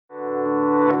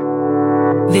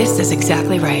This is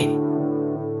exactly right.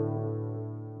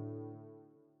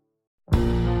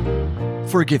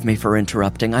 Forgive me for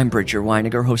interrupting. I'm Bridger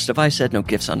Weiniger, host of I Said No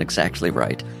Gifts on Exactly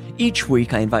Right. Each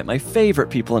week, I invite my favorite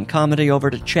people in comedy over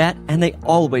to chat, and they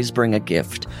always bring a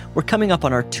gift. We're coming up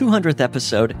on our 200th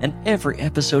episode, and every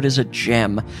episode is a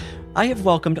gem. I have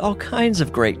welcomed all kinds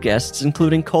of great guests,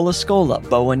 including Cola Scola,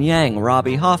 Bowen Yang,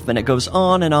 Robbie Hoffman. It goes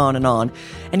on and on and on.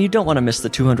 And you don't want to miss the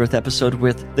 200th episode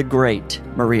with the great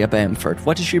Maria Bamford.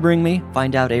 What does she bring me?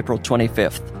 Find out April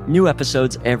 25th. New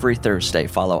episodes every Thursday.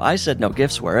 Follow I Said No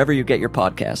Gifts wherever you get your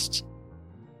podcasts.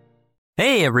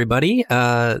 Hey, everybody.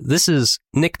 This is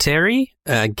Nick Terry,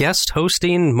 guest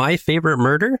hosting My Favorite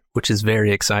Murder, which is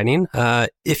very exciting.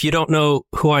 If you don't know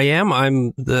who I am,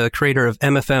 I'm the creator of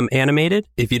MFM Animated.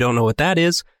 If you don't know what that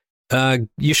is,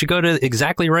 you should go to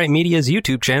Exactly Right Media's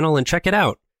YouTube channel and check it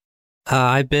out.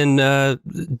 I've been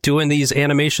doing these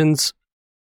animations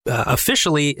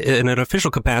officially in an official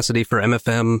capacity for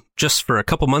MFM just for a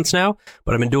couple months now,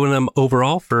 but I've been doing them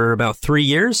overall for about 3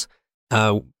 years.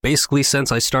 Basically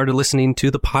since I started listening to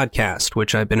the podcast,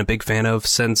 which I've been a big fan of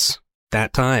since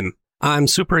that time. I'm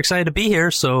super excited to be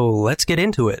here, so let's get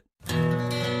into it.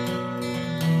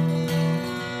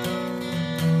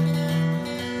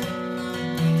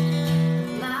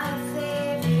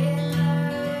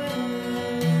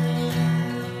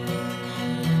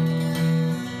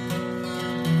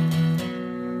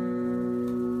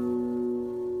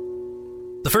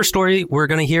 The first story we're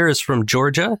going to hear is from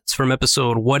Georgia. It's from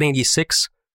episode 186,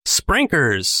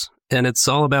 Sprankers, and it's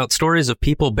all about stories of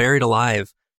people buried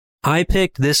alive. I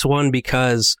picked this one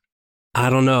because, I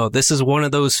don't know, this is one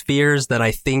of those fears that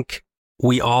I think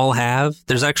we all have.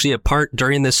 There's actually a part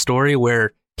during this story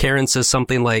where Karen says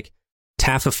something like,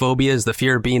 taphophobia is the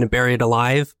fear of being buried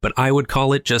alive, but I would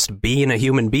call it just being a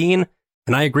human being,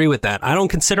 and I agree with that. I don't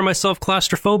consider myself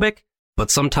claustrophobic,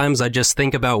 but sometimes I just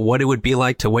think about what it would be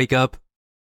like to wake up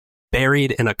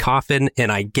buried in a coffin, and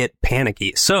I get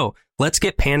panicky. So let's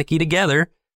get panicky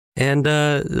together and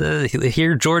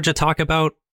hear Georgia talk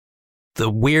about the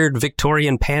weird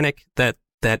Victorian panic that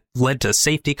led to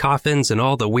safety coffins and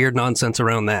all the weird nonsense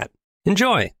around that.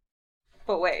 Enjoy.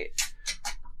 But wait,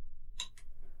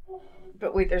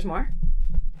 there's more?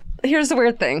 Here's the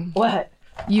weird thing. What?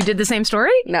 You did the same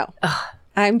story? No. Ugh.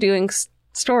 I'm doing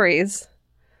stories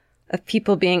of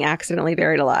people being accidentally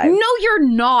buried alive. No, you're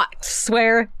not.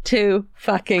 Swear to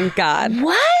fucking God.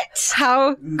 What?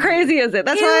 How crazy is it?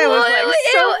 That's why I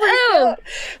was like,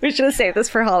 so we should have saved this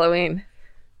for Halloween.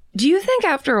 Do you think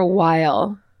after a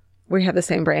while we have the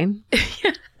same brain?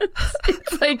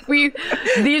 It's like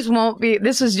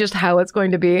this is just how it's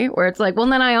going to be, where it's like, well,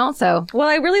 then I also. Well,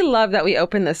 I really love that we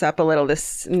opened this up a little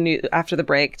after the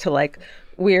break to like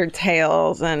weird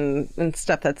tales and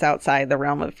stuff that's outside the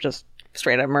realm of just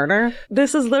straight up murder.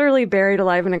 This is literally buried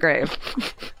alive in a grave.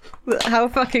 How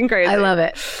fucking crazy. I love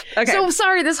it. Okay. So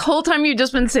sorry, this whole time you've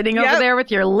just been sitting over there with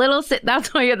your little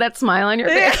that's why you had that smile on your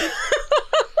face.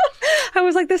 I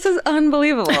was like, this is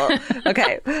unbelievable.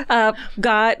 Okay.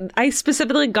 I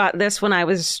specifically got this when I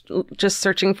was just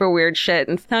searching for weird shit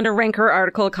and found a Ranker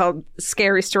article called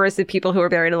Scary Stories of People Who Are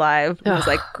Buried Alive. I was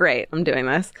like, great, I'm doing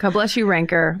this. God bless you,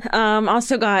 Ranker.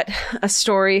 Also got a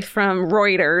story from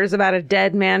Reuters about a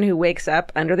dead man who wakes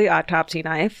up under the autopsy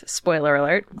knife. Spoiler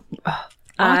alert.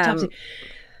 Autopsy.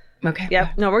 Okay.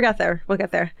 Yep. No, we'll get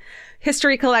there.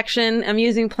 History collection,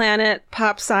 Amusing Planet,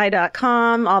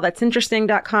 popsci.com,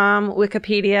 allthat'sinteresting.com,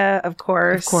 Wikipedia, of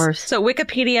course. So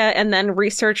Wikipedia, and then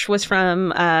research was from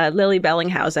Lily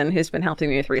Bellinghausen, who's been helping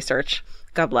me with research.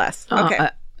 God bless. Okay.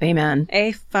 Amen.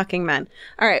 A fucking man.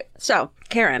 All right. So,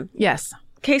 Karen. Yes.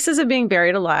 Cases of being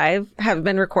buried alive have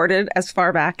been recorded as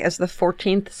far back as the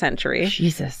 14th century.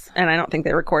 Jesus. And I don't think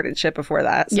they recorded shit before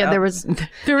that. So. Yeah, there was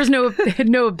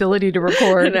no ability to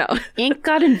record. No. Ink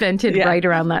got invented right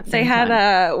around that same time. They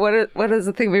had what is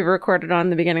the thing we recorded on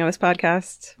the beginning of this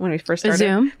podcast when we first started?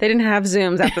 Zoom. They didn't have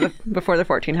Zooms before the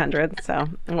 1400s, so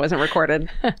it wasn't recorded.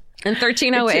 In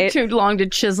 1308. It took too long to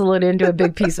chisel it into a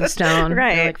big piece of stone.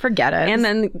 Right. You're like, forget it. And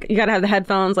then you got to have the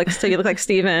headphones, so you look like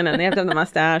Steven, and they have to have the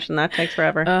mustache, and that takes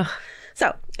forever. Ugh.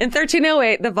 So, in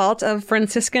 1308, the vault of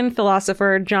Franciscan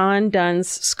philosopher John Duns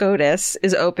Scotus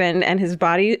is opened, and his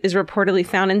body is reportedly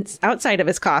found outside of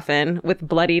his coffin with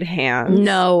bloodied hands.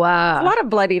 No. A lot of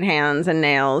bloodied hands and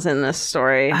nails in this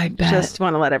story. I bet. Just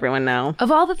want to let everyone know.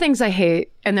 Of all the things I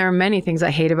hate, and there are many things I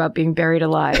hate about being buried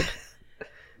alive,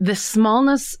 the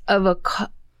smallness of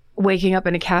waking up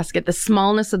in a casket, the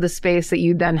smallness of the space that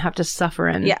you then have to suffer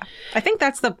in. Yeah. I think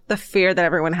that's the fear that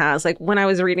everyone has. Like when I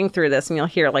was reading through this, and you'll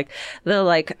hear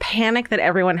the panic that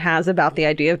everyone has about the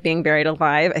idea of being buried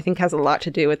alive, I think has a lot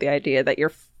to do with the idea that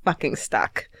you're fucking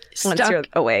stuck once you're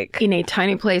awake. In a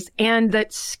tiny place, and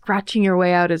that scratching your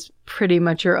way out is pretty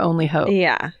much your only hope.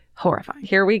 Yeah. Horrifying.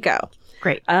 Here we go.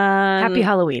 Great. Happy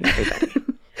Halloween, everybody.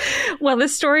 Well,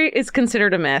 this story is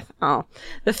considered a myth. Oh,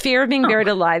 the fear of being buried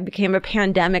alive became a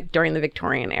pandemic during the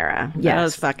Victorian era. Yes.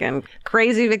 Those fucking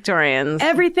crazy Victorians.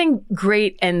 Everything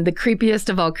great and the creepiest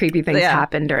of all creepy things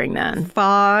happened during then.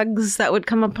 Fogs that would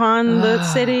come upon the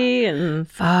city, and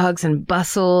fogs and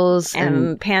bustles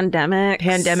and pandemics.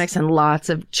 Pandemics and lots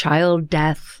of child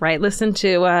death. Right. Listen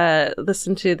to This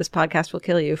Podcast Will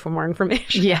Kill You for more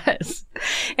information. Yes.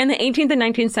 In the 18th and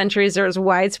 19th centuries, there was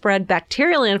widespread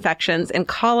bacterial infections and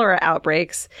cholera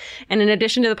outbreaks. And in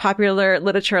addition to the popular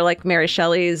literature like Mary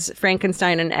Shelley's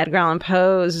Frankenstein and Edgar Allan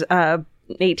Poe's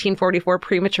 1844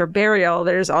 premature burial,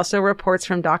 there's also reports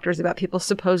from doctors about people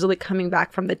supposedly coming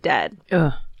back from the dead.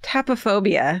 Ugh.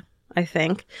 Tapophobia, I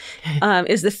think,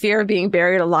 is the fear of being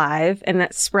buried alive, and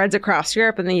that spreads across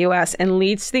Europe and the U.S. and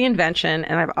leads to the invention,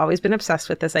 and I've always been obsessed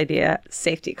with this idea,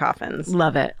 safety coffins.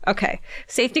 Love it. Okay.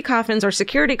 Safety coffins or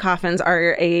security coffins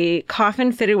are a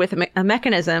coffin fitted with a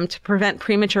mechanism to prevent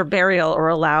premature burial or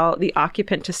allow the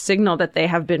occupant to signal that they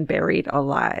have been buried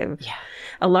alive. Yeah.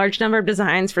 A large number of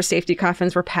designs for safety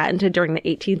coffins were patented during the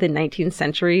 18th and 19th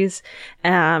centuries,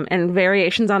 and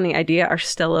variations on the idea are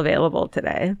still available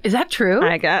today. Is that true?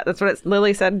 I guess that's what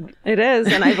Lily said it is,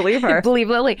 and I believe her. Believe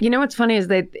Lily. You know what's funny is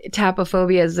that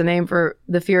tapophobia is the name for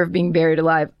the fear of being buried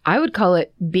alive. I would call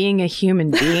it being a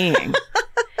human being.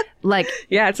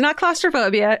 Yeah, it's not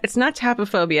claustrophobia. It's not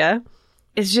tapophobia.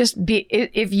 It's just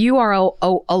if you are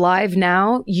alive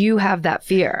now, you have that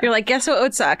fear. You're like, guess what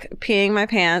would suck? Peeing my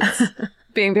pants,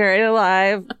 being buried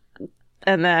alive,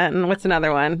 and then what's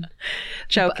another one?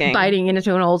 Choking. Biting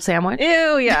into an old sandwich.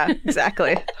 Ew, yeah,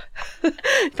 exactly.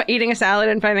 Eating a salad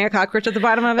and finding a cockroach at the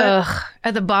bottom of it. Ugh.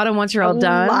 At the bottom, once you're all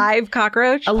done. A live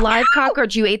cockroach? A live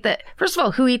cockroach. You ate that. First of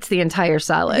all, who eats the entire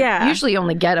salad? Yeah. Usually you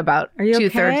only get about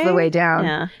 2/3 of the way down.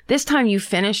 Yeah. This time you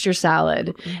finished your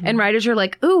salad. Mm-hmm. And writers are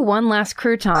like, ooh, one last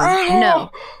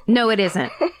crouton. No, it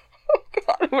isn't.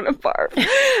 God, I'm gonna barf.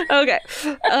 Okay.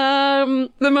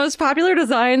 The most popular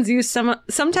designs use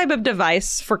some type of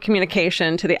device for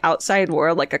communication to the outside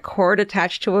world, like a cord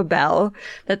attached to a bell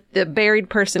that the buried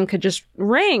person could just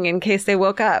ring in case they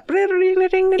woke up.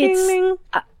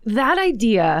 That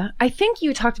idea, I think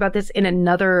you talked about this in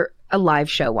a live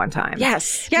show one time.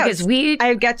 Yes. Because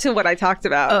I get to what I talked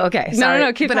about. Oh, okay. Sorry.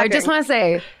 No, keep talking. I just want to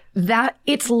say that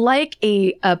it's like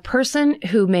a person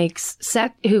who makes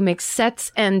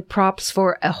sets and props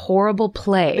for a horrible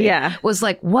play. Yeah. Was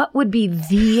like, what would be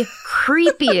the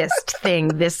creepiest thing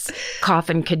this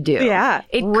coffin could do? Yeah.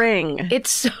 Ring.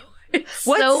 It's so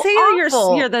What say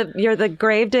awful. you're the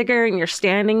grave digger and you're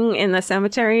standing in the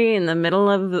cemetery in the middle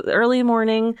of the early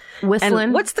morning whistling.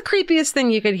 And what's the creepiest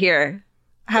thing you could hear?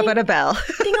 How about a bell?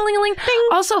 Ding-a-ling-a-ling. Ding.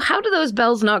 Also, how do those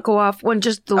bells not go off when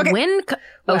just the wind?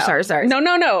 Sorry.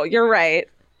 No. You're right.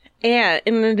 And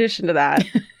in addition to that,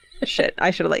 shit,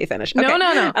 I should have let you finish. Okay.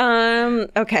 No.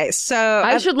 Okay, so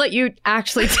I should let you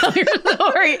actually tell your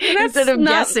story instead of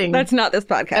guessing. That's not this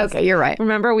podcast. Okay, you're right.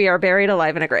 Remember, we are buried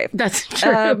alive in a grave. That's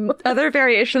true. Other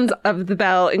variations of the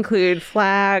bell include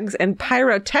flags and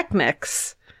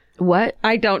pyrotechnics. What?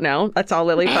 I don't know. That's all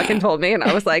Lily fucking told me. And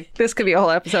I was like, this could be a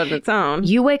whole episode on its own.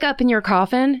 You wake up in your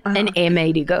coffin and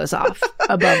A-Mady goes off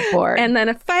above board. And then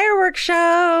a fireworks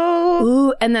show.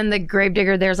 Ooh, and then the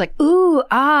gravedigger there's like, ooh,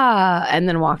 ah, and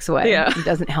then walks away. Yeah. It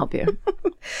doesn't help you.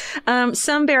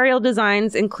 Some burial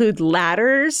designs include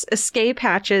ladders, escape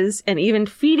hatches, and even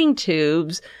feeding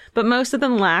tubes, but most of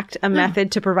them lacked a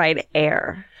method to provide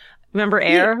air. Remember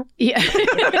air? Yeah.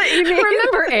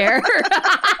 Remember air?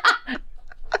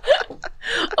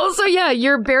 Also, yeah,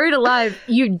 you're buried alive.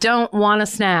 You don't want a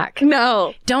snack.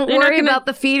 No. Don't worry about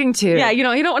the feeding tube. Yeah, you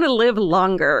don't want to live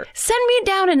longer. Send me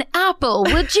down an apple,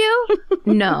 would you?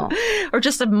 No. Or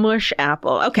just a mush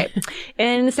apple. Okay.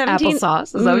 In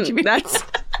Applesauce. Is that what you mean?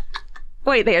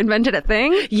 Wait, they invented a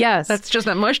thing? Yes. That's just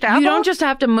a mushed apple? You don't just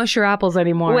have to mush your apples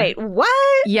anymore. Wait, what?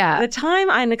 Yeah. The time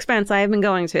and expense I have been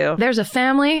going to. There's a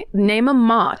family, name them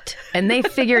Mott, and they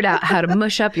figured out how to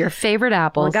mush up your favorite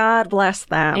apples. Well, God bless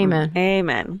them. Amen.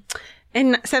 Amen. In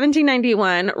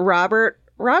 1791, Robert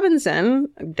Robinson,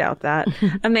 I doubt that,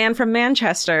 a man from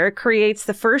Manchester, creates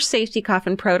the first safety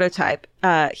coffin prototype.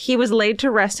 He was laid to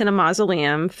rest in a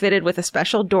mausoleum fitted with a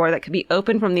special door that could be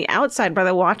opened from the outside by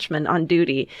the watchman on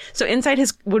duty. So inside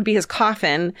would be his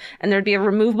coffin, and there'd be a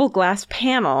removable glass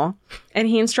panel. And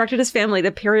he instructed his family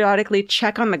to periodically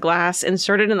check on the glass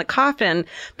inserted in the coffin,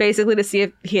 basically to see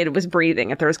if he was breathing,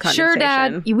 if there was condensation. Sure,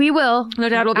 Dad, we will. No,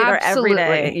 Dad will be there every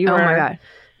day. Oh my God.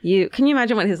 Can you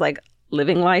imagine what his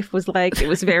living life was like. It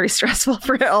was very stressful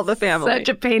for all the family. Such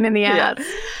a pain in the ass.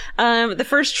 Yeah. The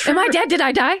first Am I dead? Did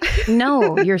I die?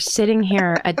 No, you're sitting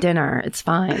here at dinner. It's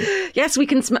fine. Yes, we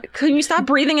can. Can you stop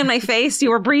breathing in my face? You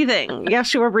were breathing.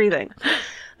 Yes, you were breathing.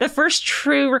 The first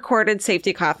true recorded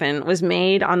safety coffin was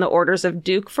made on the orders of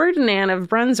Duke Ferdinand of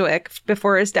Brunswick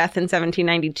before his death in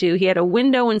 1792. He had a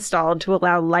window installed to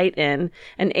allow light in,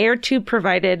 an air tube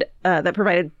that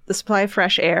provided the supply of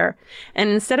fresh air. And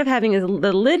instead of having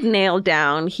the lid nailed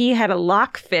down, he had a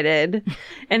lock fitted.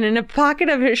 And in a pocket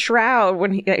of his shroud,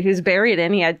 when he was buried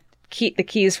in, he had the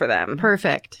keys for them.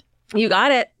 Perfect. You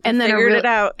got it. And then figured it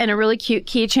out. And a really cute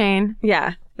keychain.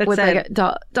 Yeah. That with said, like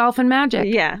a dolphin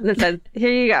magic. Yeah, that said,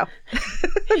 here you go.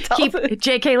 Keep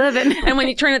JK living. And when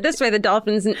you turn it this way, the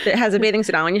dolphin has a bathing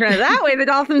suit on. When you turn it that way, the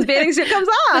dolphin's bathing suit comes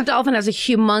off. The dolphin has a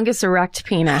humongous erect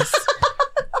penis.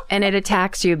 And it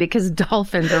attacks you because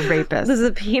dolphins are rapists. Does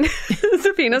the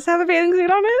penis have a bathing suit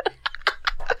on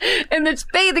it? And this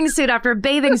bathing suit after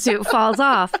bathing suit falls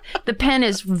off. The pen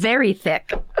is very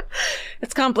thick.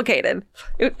 It's complicated.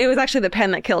 It was actually the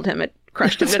pen that killed him. It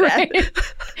crushed him to death. Right.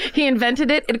 He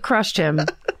invented it. It crushed him.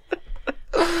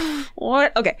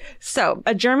 What? Okay. So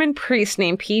a German priest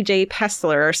named P.J.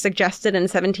 Pestler suggested in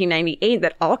 1798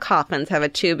 that all coffins have a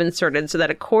tube inserted so that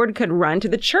a cord could run to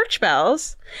the church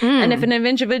bells. And if an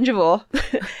individual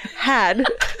had...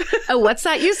 Oh, what's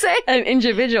that you say? An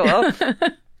individual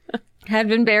had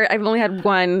been buried. I've only had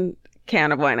one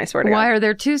can of wine, I swear to God. Why are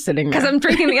there two sitting there? Because I'm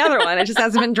drinking the other one. It just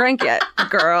hasn't been drank yet.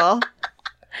 Girl,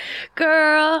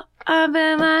 up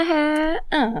in my head.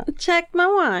 Check my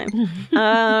wine.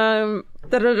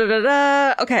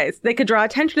 Okay, so they could draw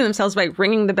attention to themselves by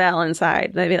ringing the bell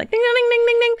inside. They'd be like, ding, ding, ding,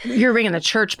 ding, ding. You're ringing the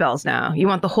church bells now. You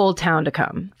want the whole town to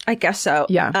come. I guess so.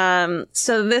 Yeah.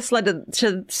 So this led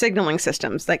to signaling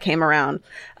systems that came around.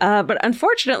 But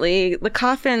unfortunately, the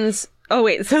coffins... Oh,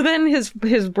 wait. So then his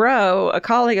bro, a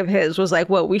colleague of his, was like,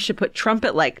 well, we should put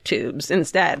trumpet-like tubes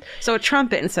instead. So a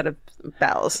trumpet instead of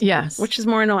bells. Yes. Which is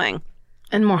more annoying.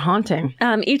 And more haunting.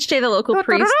 Each day the local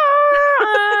priest...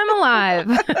 I'm alive.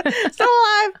 Still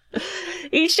alive.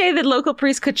 Each day the local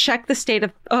priest could check the state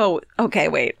of... Oh, okay,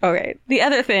 wait. Okay. The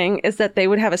other thing is that they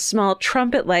would have a small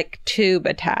trumpet-like tube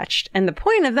attached. And the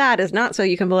point of that is not so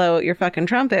you can blow out your fucking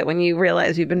trumpet when you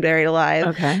realize you've been buried alive.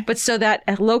 Okay. But so that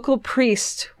a local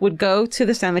priest would go to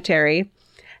the cemetery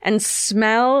and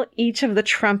smell each of the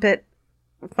trumpet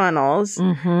funnels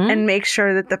and make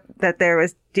sure that there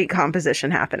was decomposition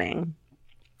happening.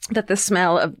 That the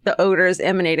smell of the odors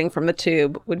emanating from the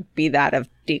tube would be that of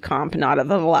decomp, not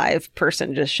of a live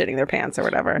person just shitting their pants or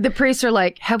whatever. The priests are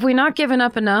like, have we not given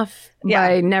up enough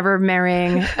by never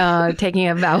marrying, taking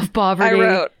a vow of poverty? I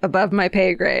wrote, above my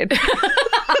pay grade.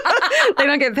 They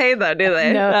don't get paid though, do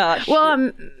they? No. Oh,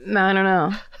 well, I don't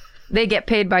know. They get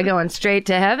paid by going straight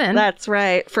to heaven. That's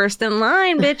right. First in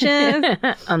line,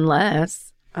 bitches.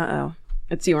 Unless. Uh-oh.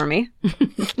 It's you or me.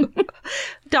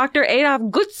 Dr. Adolf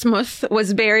Gutsmuth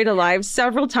was buried alive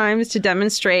several times to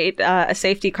demonstrate a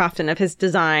safety coffin of his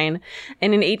design.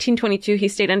 And in 1822, he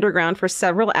stayed underground for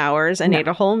several hours and ate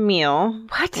a whole meal.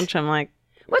 What? Which I'm like,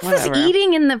 what's whatever. this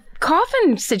eating in the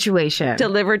coffin situation?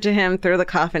 Delivered to him through the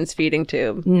coffin's feeding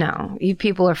tube. No, you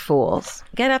people are fools.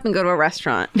 Get up and go to a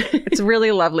restaurant. It's a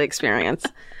really lovely experience.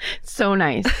 So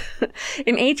nice.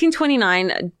 In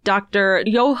 1829, Dr.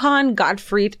 Johann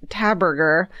Gottfried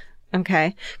Taberger,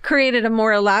 created a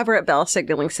more elaborate bell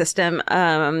signaling system.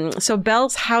 So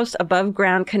bells housed above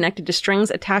ground connected to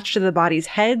strings attached to the body's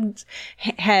head,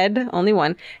 only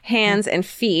one, hands and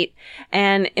feet,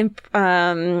 and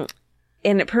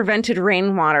it prevented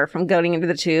rainwater from going into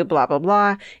the tube, blah, blah,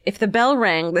 blah. If the bell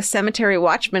rang, the cemetery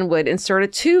watchman would insert a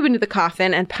tube into the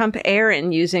coffin and pump air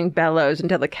in using bellows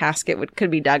until the casket could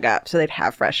be dug up so they'd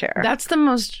have fresh air. That's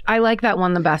I like that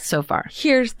one the best so far.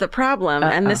 Here's the problem,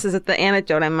 and this is the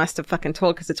anecdote I must have fucking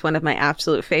told because it's one of my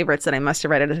absolute favorites that I must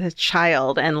have read it as a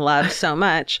child and loved so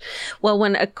much. Well,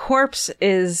 when a corpse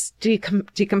is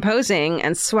decomposing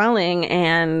and swelling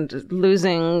and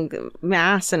losing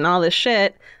mass and all this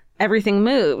shit, everything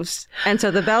moves. And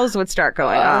so the bells would start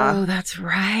going off. Oh, that's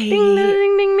right. Ding,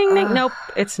 ding, ding, ding, ding. Nope,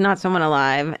 it's not someone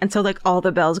alive. And so all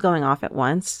the bells going off at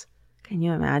once. Can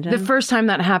you imagine? The first time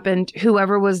that happened,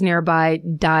 whoever was nearby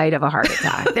died of a heart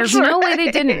attack. There's no way they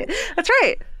didn't. That's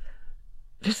right.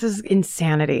 This is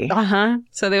insanity.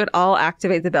 So they would all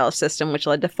activate the bell system, which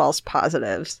led to false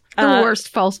positives. The worst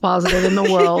false positive in the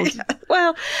world. Yeah.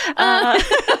 Well,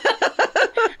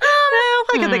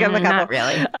 I can think of a couple. Not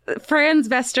really. Franz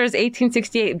Vester's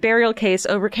 1868 burial case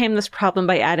overcame this problem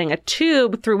by adding a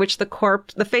tube through which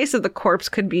the face of the corpse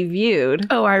could be viewed.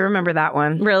 Oh, I remember that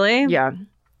one. Really? Yeah.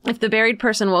 If the buried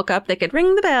person woke up, they could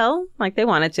ring the bell like they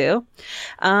wanted to.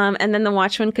 And then the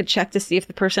watchman could check to see if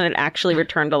the person had actually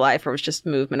returned to life or was just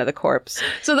movement of the corpse.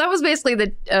 So that was basically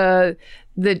the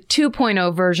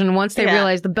 2.0 version. Once they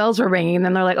realized the bells were ringing, and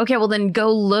then they're like, okay, well then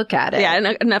go look at it. Yeah, and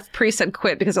enough priests had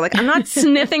quit because they're like, I'm not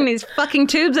sniffing these fucking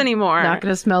tubes anymore. Not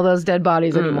going to smell those dead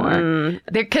bodies anymore.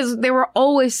 Because they were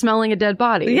always smelling a dead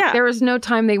body. Yeah. There was no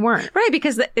time they weren't. Right,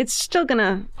 because it's still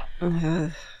going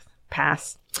to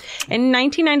pass. In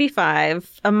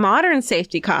 1995, a modern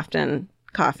safety coffin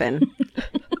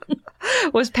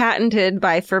was patented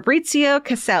by Fabrizio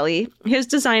Caselli. His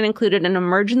design included an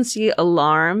emergency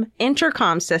alarm,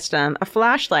 intercom system, a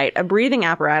flashlight, a breathing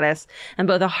apparatus, and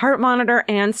both a heart monitor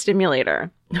and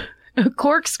stimulator. A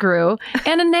corkscrew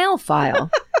and a nail file.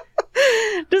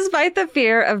 Despite the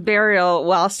fear of burial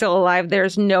while still alive,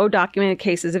 there's no documented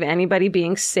cases of anybody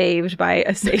being saved by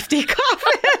a safety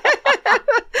coffin.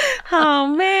 Oh,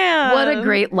 man. What a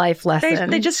great life lesson.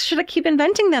 They just should have keep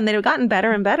inventing them. They'd have gotten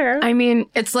better and better. I mean,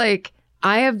 it's like,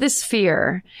 I have this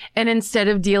fear, and instead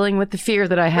of dealing with the fear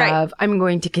that I have, I'm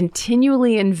going to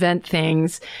continually invent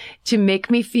things to make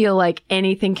me feel like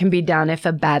anything can be done if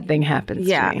a bad thing happens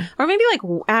to me. Or maybe like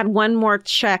add one more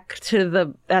check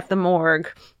to at the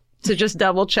morgue to just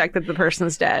double check that the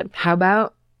person's dead. How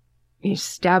about you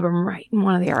stab them right in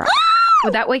one of the eyes?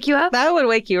 Would that wake you up? That would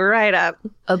wake you right up.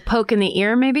 A poke in the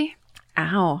ear, maybe?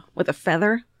 Ow. With a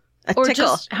feather? A or tickle.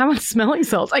 Just, how about smelling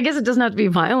salts? I guess it doesn't have to be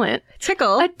violent.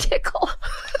 Tickle. A tickle.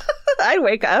 I'd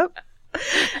wake up.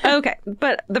 Okay.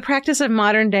 But the practice of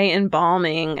modern day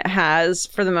embalming has,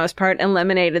 for the most part,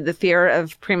 eliminated the fear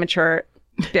of premature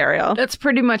burial. That's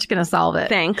pretty much going to solve it.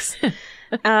 Thanks.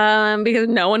 Because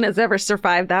no one has ever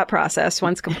survived that process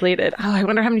once completed. Oh, I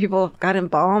wonder how many people got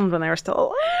embalmed when they were still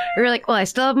alive. You're like, well, I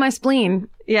still have my spleen.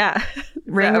 Yeah.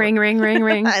 Ring, ring, ring, ring,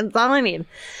 ring. That's all I need.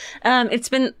 It's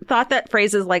been thought that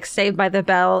phrases like Saved by the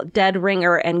Bell, Dead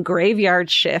Ringer, and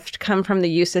Graveyard Shift come from the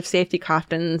use of safety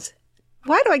coffins.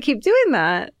 Why do I keep doing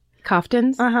that?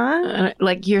 Coffins? Uh-huh.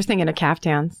 Like you're thinking of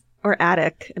caftans. Or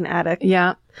attic, an attic.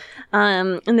 Yeah.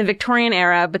 In the Victorian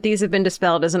era, but these have been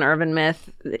dispelled as an urban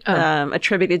myth,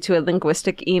 attributed to a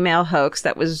linguistic email hoax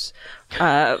that was,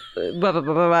 said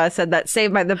that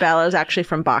Saved by the Bell is actually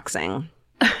from boxing.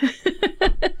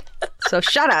 So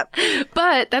shut up.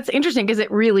 But that's interesting because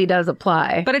it really does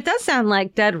apply. But it does sound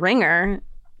like Dead Ringer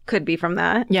could be from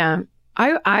that. Yeah.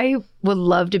 I would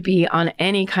love to be on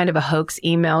any kind of a hoax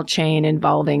email chain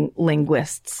involving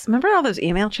linguists. Remember all those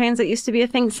email chains that used to be a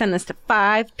thing? Send this to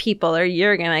 5 people or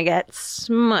you're going to get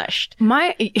smushed.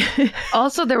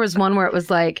 Also, there was one where it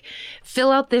was like,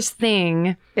 fill out this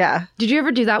thing. Yeah. Did you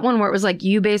ever do that one where it was like,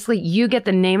 you get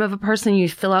the name of a person, you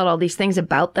fill out all these things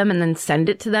about them and then send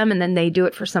it to them and then they do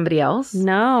it for somebody else?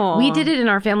 No. We did it in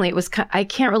our family. It was, I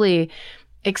can't really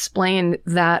explain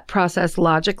that process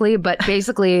logically, but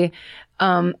basically,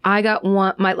 I got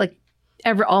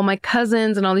all my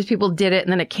cousins and all these people did it.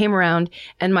 And then it came around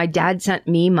and my dad sent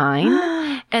me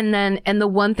mine. and the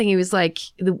one thing he was like,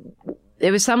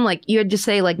 it was some like, you had to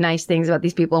say like nice things about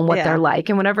these people and what they're like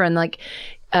and whatever. And like,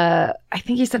 I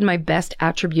think he said my best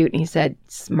attribute and he said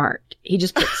smart. He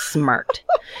just put smart.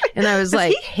 And I was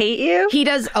like, does he hate you? He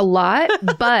does a lot,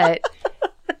 but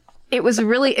it was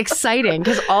really exciting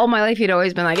because all my life he'd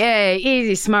always been like, hey,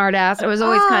 easy, smart ass. It was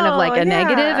always kind of like a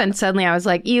negative. And suddenly I was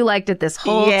like, you liked it this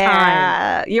whole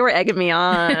time. You were egging me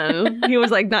on. He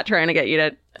was like not trying to get you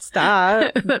to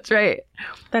stop. That's right.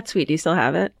 That's sweet. Do you still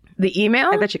have it? The email?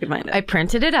 I bet you could find it. I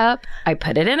printed it up. I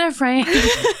put it in a frame.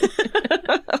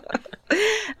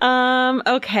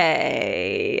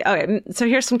 Okay. So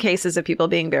here's some cases of people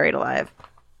being buried alive.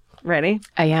 Ready?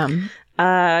 I am.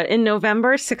 In November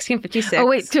 1656. Oh,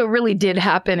 wait. So it really did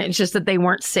happen. It's just that they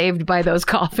weren't saved by those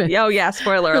coffins. Oh, yeah.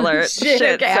 Spoiler alert. Shit.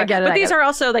 Okay, I get it. But these are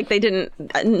also like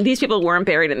these people weren't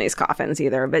buried in these coffins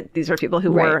either, but these are people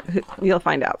who were, you'll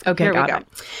find out. Okay, Here we go.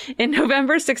 In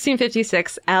November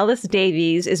 1656, Alice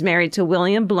Davies is married to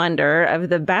William Blunder of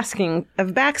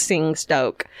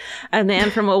Basingstoke, a man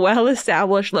from a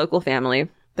well-established local family.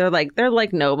 They're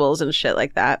like nobles and shit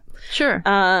like that. Sure.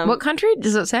 What country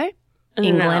does it say?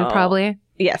 England, probably.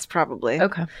 Yes, probably.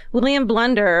 Okay. William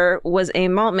Blunder was a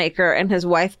malt maker, and his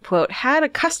wife, quote, had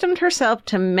accustomed herself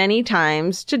to many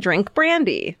times to drink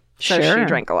brandy. So she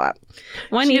drank a lot.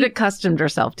 She'd accustomed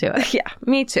herself to it. Yeah,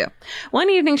 me too. One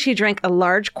evening, she drank a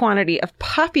large quantity of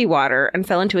poppy water and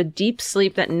fell into a deep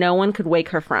sleep that no one could wake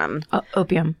her from.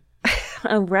 Opium.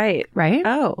 Oh, right. Right?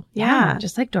 Oh, yeah.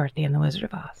 Just like Dorothy and the Wizard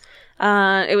of Oz.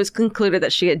 It was concluded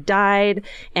that she had died.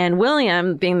 And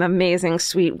William, being the amazing,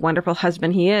 sweet, wonderful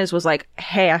husband he is, was like,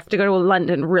 hey, I have to go to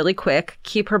London really quick.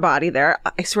 Keep her body there.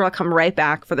 I swear I'll come right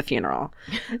back for the funeral.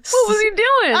 What was he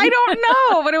doing? I don't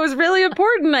know, but it was really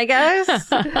important, I guess.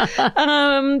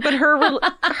 But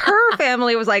her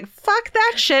family was like, fuck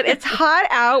that shit. It's hot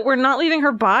out. We're not leaving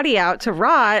her body out to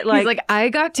rot. He's like, I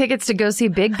got tickets to go see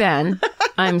Big Ben.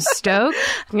 I'm stoked.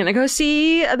 I'm going to go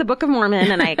see the Book of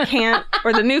Mormon, and I can't,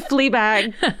 or the new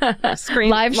Fleabag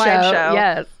live show.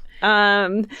 Yes.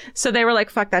 So they were like,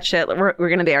 fuck that shit. We're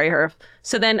going to bury her.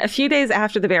 So then a few days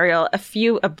after the burial,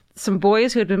 some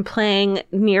boys who had been playing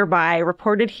nearby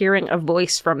reported hearing a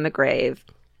voice from the grave.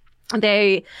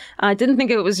 They didn't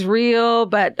think it was real,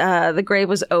 but the grave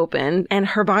was open and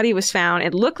her body was found.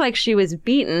 It looked like she was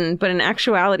beaten, but in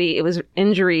actuality, it was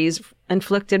injuries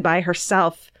inflicted by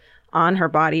herself on her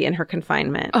body in her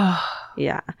confinement. Oh.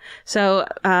 Yeah. So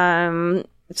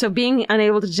being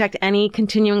unable to detect any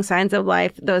continuing signs of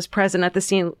life, those present at the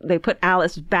scene, they put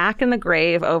Alice back in the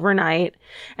grave overnight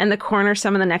and the coroner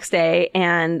summoned the next day.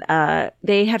 And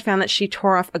they had found that she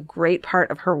tore off a great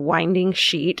part of her winding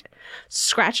sheet,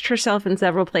 scratched herself in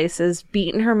several places,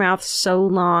 beaten her mouth so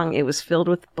long it was filled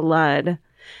with blood,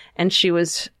 and she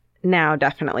was now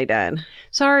definitely dead.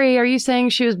 Sorry, are you saying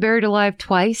she was buried alive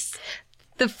twice?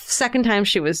 The second time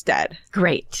she was dead.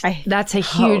 Great. That's a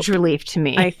huge relief to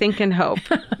me. I think and hope.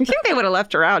 I think they would have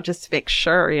left her out just to make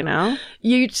sure, you know?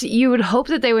 You would hope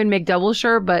that they would make double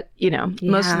sure, but,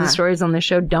 most of the stories on the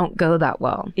show don't go that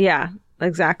well. Yeah,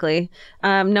 exactly.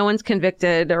 No one's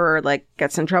convicted or,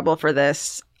 gets in trouble for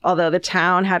this, although the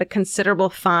town had a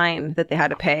considerable fine that they had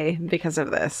to pay because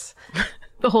of this.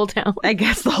 The whole town? I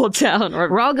guess the whole town.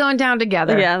 We're all going down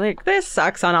together. Yeah, this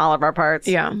sucks on all of our parts.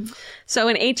 Yeah. So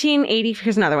in 1880,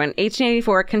 here's another one.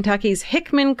 1884, Kentucky's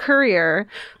Hickman Courier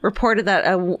reported that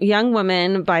a young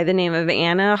woman by the name of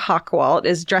Anna Hockwalt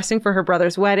is dressing for her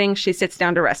brother's wedding. She sits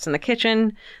down to rest in the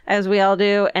kitchen, as we all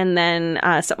do, and then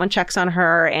someone checks on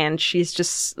her, and she's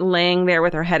just laying there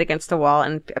with her head against the wall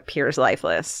and appears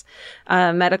lifeless.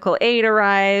 Medical aid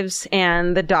arrives,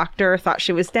 and the doctor thought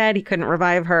she was dead. He couldn't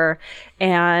revive her,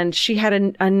 and she had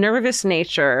a nervous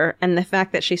nature, and the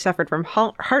fact that she suffered from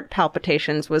heart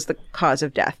palpitations was the cause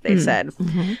of death, they said.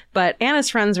 Mm-hmm. But Anna's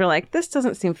friends were like, this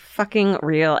doesn't seem fucking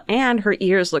real. And her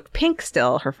ears look pink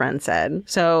still, her friend said.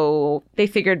 So they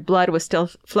figured blood was still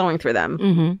flowing through them.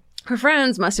 Mm-hmm. Her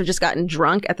friends must have just gotten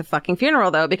drunk at the fucking funeral,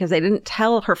 though, because they didn't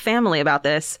tell her family about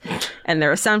this and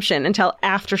their assumption until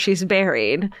after she's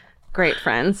buried. Great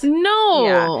friends. No.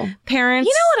 Yeah. Parents.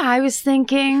 You know what I was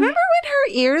thinking? Remember when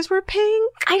her ears were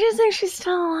pink? I just think she's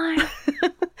still alive.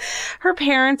 Her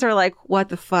parents are like, what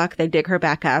the fuck? They dig her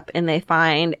back up and they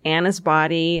find Anna's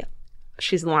body.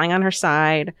 She's lying on her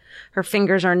side. Her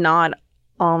fingers are gnawed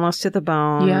almost to the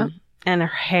bone. Yeah. And her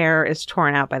hair is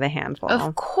torn out by the handful.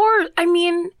 Of course. I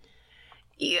mean,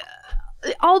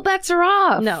 all bets are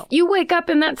off. No. You wake up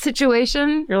in that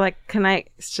situation. You're like,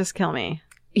 just kill me?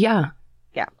 Yeah.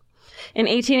 In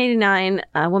 1889,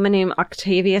 a woman named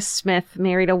Octavia Smith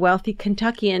married a wealthy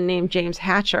Kentuckian named James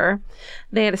Hatcher.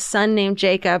 They had a son named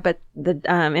Jacob, but the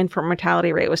infant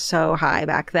mortality rate was so high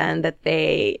back then that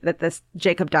this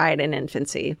Jacob died in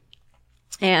infancy.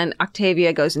 And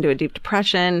Octavia goes into a deep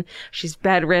depression. She's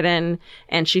bedridden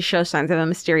and she shows signs of a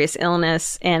mysterious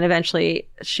illness. And eventually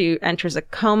she enters a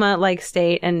coma-like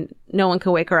state and no one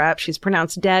can wake her up. She's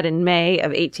pronounced dead in May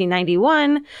of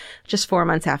 1891, just 4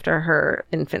 months after her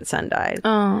infant son died.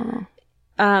 Oh.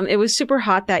 It was super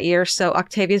hot that year, so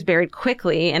Octavia's buried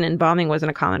quickly, and embalming wasn't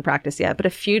a common practice yet. But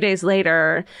a few days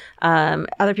later,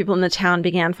 other people in the town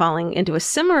began falling into a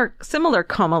similar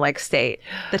coma-like state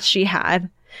that she had,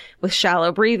 with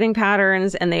shallow breathing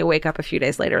patterns, and they wake up a few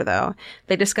days later, though.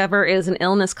 They discover it is an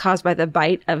illness caused by the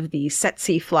bite of the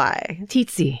tsetse fly.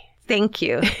 Tsetse. Thank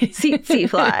you. Tsetse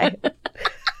fly.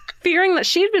 Fearing that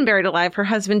she'd been buried alive, her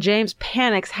husband James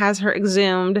panics, has her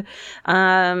exhumed,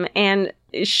 and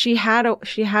she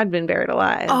had been buried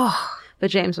alive. Oh.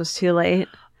 But James was too late.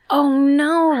 Oh,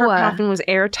 no. Her coffin was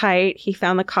airtight. He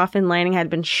found the coffin lining had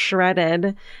been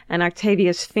shredded, and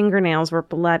Octavia's fingernails were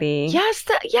bloody. Yes.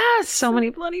 So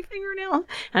many bloody fingernails.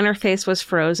 And her face was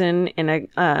frozen in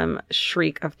a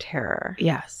shriek of terror.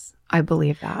 Yes, I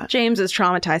believe that. James is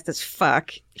traumatized as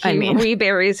fuck. He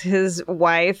reburies his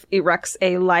wife, erects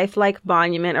a lifelike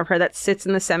monument of her that sits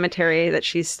in the cemetery that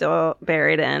she's still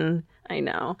buried in. I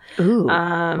know. Ooh.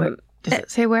 Does it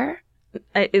say where?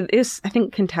 It is, I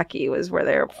think Kentucky was where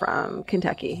they're from.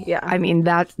 Kentucky, yeah. I mean,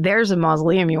 there's a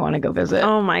mausoleum you want to go visit.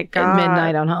 Oh my God. At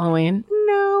midnight on Halloween.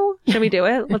 No. show? Should we do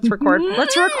it? Let's record.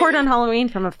 Let's record on Halloween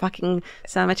from a fucking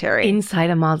cemetery. Inside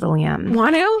a mausoleum.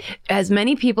 Want to? As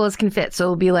many people as can fit. So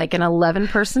it'll be like an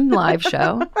 11-person live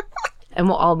show. And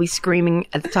we'll all be screaming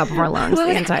at the top of our lungs the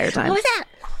entire time. What was that?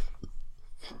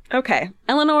 Okay.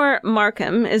 Eleanor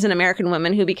Markham is an American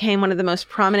woman who became one of the most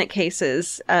prominent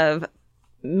cases of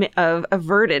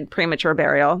averted premature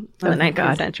burial in the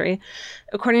 19th century.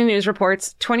 According to news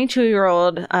reports,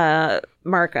 22-year-old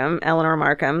Eleanor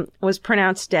Markham, was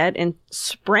pronounced dead in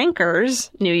Sprankers,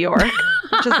 New York.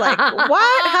 Which is like,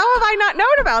 what? How have I not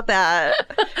known about that?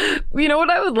 You know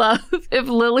what I would love? If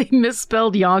Lily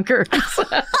misspelled Yonkers.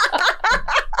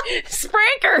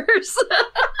 Sprankers.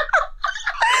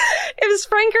 If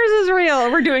Sprankers is real,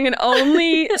 we're doing an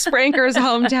only Sprankers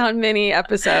hometown mini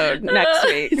episode next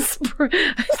week.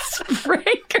 Sprankers.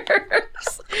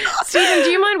 Stephen, do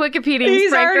you mind Wikipediaing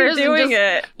He's Sprankers? Already doing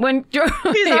it.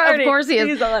 Of course he is.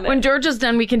 He's on it. When George is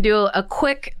done, we can do a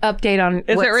quick update on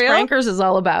what Sprankers is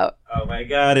all about. Oh my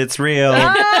God, it's real.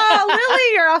 Oh,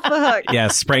 Lily, you're off the hook. Yeah,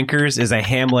 Sprankers is a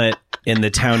hamlet in the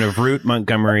town of Root,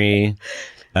 Montgomery,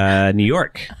 New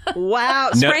York.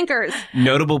 Wow, Sprankers.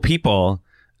 Notable people.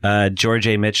 George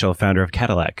A. Mitchell, founder of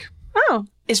Cadillac. Oh.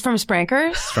 Is from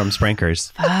Sprankers? From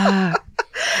Sprankers.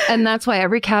 And that's why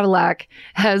every Cadillac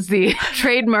has the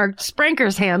trademarked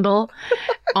Sprankers handle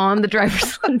on the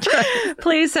driver's license.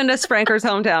 Please send us Sprankers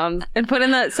hometown and put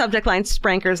in the subject line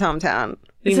Sprankers hometown.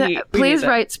 Please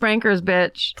write Sprankers,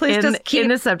 bitch. Please just keep in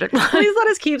the subject line. Please let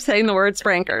us keep saying the word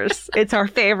Sprankers. It's our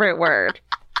favorite word.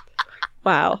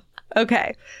 Wow.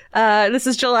 Okay. This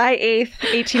is July 8th,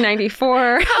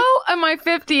 1894. How am I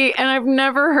 50 and I've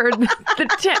never heard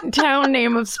the town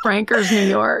name of Sprankers, New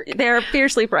York? They're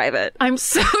fiercely private. I'm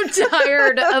so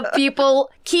tired of people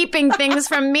keeping things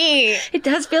from me. It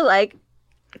does feel like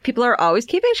people are always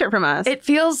keeping shit from us. It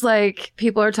feels like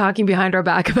people are talking behind our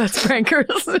back about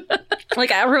Sprankers. Like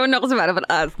everyone knows about it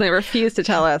but us. They refuse to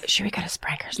tell us. Should we go to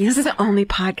Sprankers? This is the only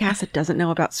podcast that doesn't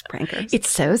know about Sprankers. It's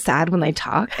so sad when they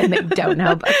talk and they don't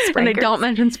know about Sprankers. And they don't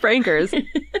mention Sprankers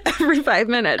every 5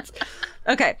 minutes.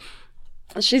 Okay.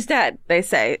 She's dead, they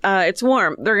say. It's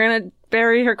warm. They're going to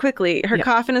bury her quickly. Her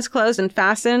coffin is closed and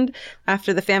fastened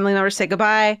after the family members say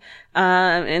goodbye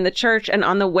in the church. And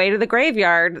on the way to the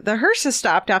graveyard, the hearse is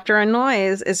stopped after a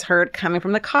noise is heard coming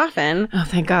from the coffin. Oh,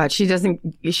 thank God. She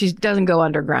doesn't go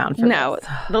underground for No. this.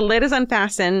 The lid is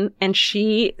unfastened and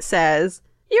she says,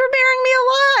 "You're burying me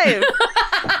alive."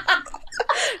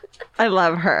 I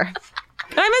love her.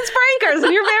 I'm in Sprankers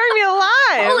and you're burying me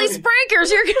alive. Holy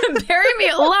Sprankers, you're going to bury me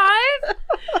alive?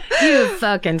 You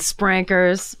fucking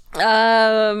Sprankers.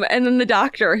 And then the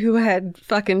doctor who had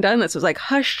fucking done this was like,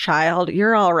 "Hush, child,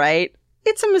 you're all right.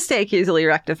 It's a mistake easily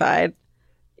rectified."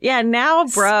 Yeah, now,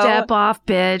 bro. Step off,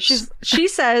 bitch. She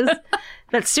says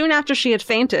that soon after she had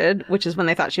fainted, which is when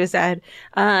they thought she was dead,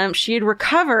 she had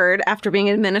recovered after being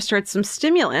administered some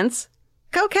stimulants.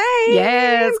 Cocaine.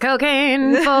 Yes,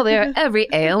 cocaine for their every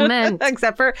ailment.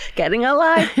 Except for getting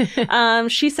alive.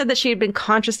 She said that she had been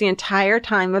conscious the entire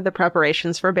time of the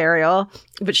preparations for burial,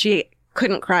 but she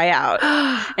couldn't cry out.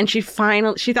 And she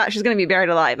thought she was going to be buried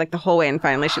alive like the whole way. And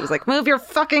finally she was like, "Move your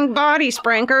fucking body,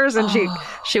 Sprankers." And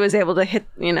she was able to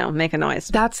make a noise.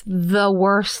 That's the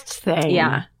worst thing.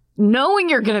 Yeah. Knowing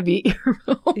you're going to be,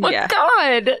 oh my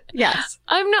God. Yes.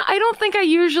 I don't think I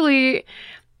usually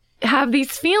have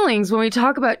these feelings when we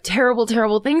talk about terrible,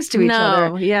 terrible things to each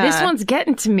other. Yeah. This one's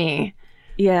getting to me.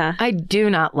 Yeah. I do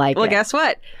not like it. Well, guess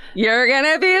what? You're going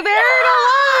to be buried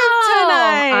alive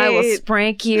tonight. I will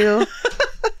sprank you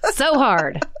so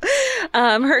hard.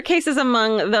 Her case is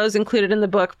among those included in the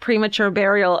book Premature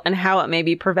Burial and How It May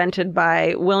Be Prevented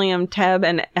by William Tebb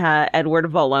and Edward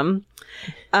Volum.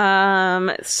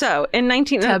 So in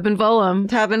Tebb and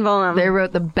Volum. They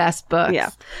wrote the best books. Yeah.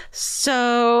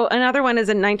 So another one is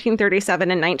in 1937,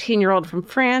 a 19-year-old from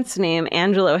France named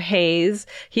Angelo Hayes.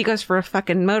 He goes for a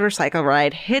fucking motorcycle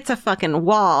ride, hits a fucking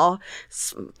wall,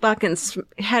 fucking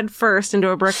head first into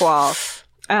a brick wall.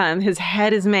 His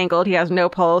head is mangled. He has no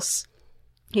pulse.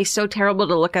 He's so terrible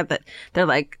to look at that they're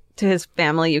like, to his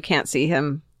family, you can't see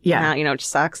him. Yeah. It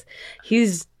just sucks.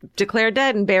 He's declared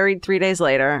dead and buried 3 days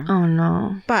later. Oh,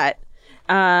 no. But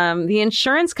the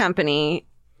insurance company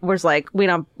was like, we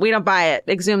don't buy it.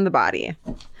 Exhume the body.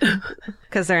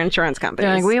 Because they're insurance companies.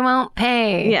 They're like, we won't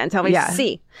pay. Yeah, until we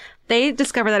see. They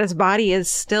discover that his body is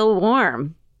still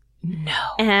warm. No.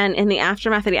 And in the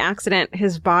aftermath of the accident,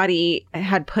 his body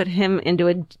had put him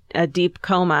into a deep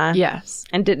coma. Yes.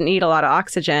 And didn't need a lot of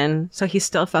oxygen. So he's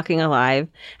still fucking alive.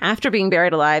 After being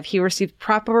buried alive, he received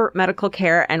proper medical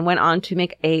care and went on to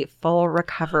make a full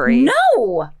recovery.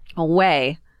 No!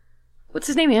 Away. What's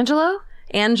his name? Angelo?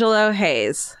 Angelo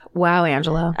Hayes. Wow,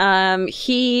 Angelo.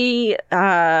 He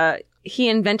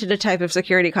invented a type of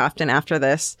security kaftan after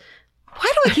this.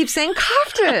 Why do I keep saying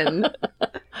kaftan?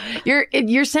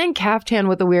 You're saying kaftan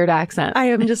with a weird accent. I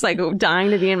am just like dying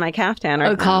to be in my kaftan.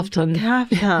 Right now. Kaftan.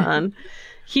 Kaftan.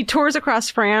 He tours across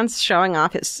France showing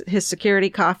off his security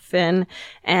coffin,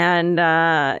 and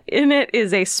in it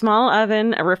is a small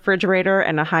oven, a refrigerator,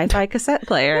 and a hi-fi cassette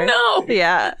player. No!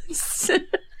 Yeah.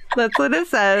 That's what it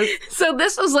says. So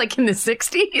this was like in the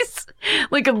 60s?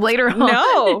 Like later on?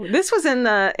 No, this was in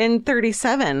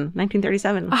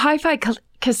 1937. A hi-fi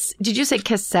did you say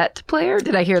cassette player?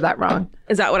 Did I hear that wrong?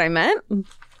 Is that what I meant?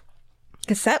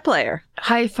 Cassette player.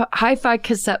 Hi-fi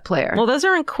cassette player. Well, those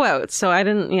are in quotes, so I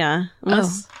didn't,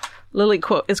 unless Lily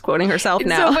is quoting herself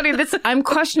now. So funny, I'm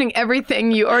questioning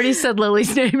everything. You already said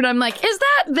Lily's name, and I'm like, is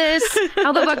that this?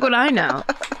 How the fuck would I know?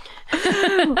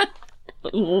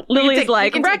 Lily's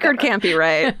like, record can't be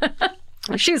right.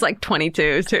 She's like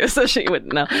 22 too, so she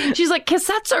wouldn't know. She's like,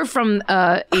 cassettes are from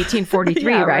 1843,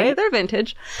 yeah, right? They're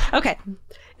vintage. Okay.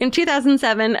 In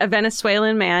 2007, a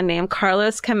Venezuelan man named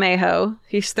Carlos Camejo,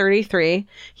 he's 33,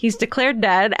 he's declared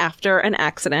dead after an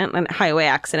accident, a highway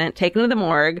accident, taken to the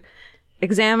morgue.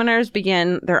 Examiners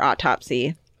begin their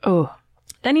autopsy. Oh.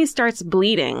 Then he starts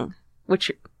bleeding,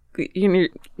 which,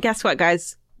 guess what,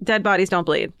 guys? Dead bodies don't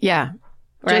bleed. Yeah.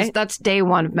 Right? That's day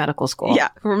one of medical school. Yeah,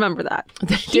 remember that.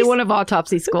 Day one of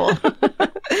autopsy school.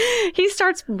 He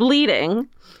starts bleeding,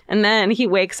 and then he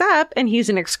wakes up, and he's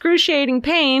in excruciating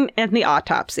pain in the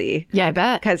autopsy. Yeah, I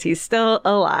bet. Because he's still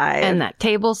alive. And that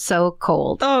table's so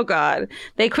cold. Oh, God.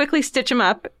 They quickly stitch him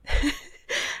up,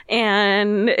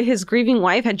 and his grieving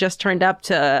wife had just turned up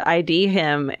to ID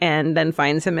him, and then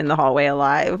finds him in the hallway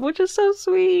alive, which is so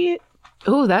sweet.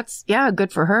 Oh, that's,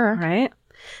 good for her. Right?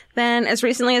 Then, as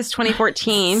recently as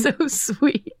 2014... So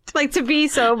sweet. Like, to be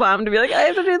so bummed, to be like, I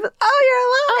have to do this. Oh, you're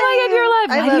alive. Oh, my God, you're alive.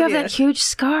 I Why do you have that huge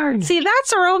scar? See,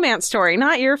 that's a romance story,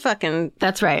 not your fucking...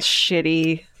 That's right.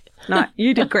 Shitty...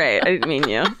 You did great. I didn't mean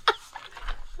you.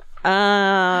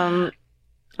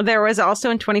 There was also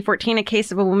in 2014 a case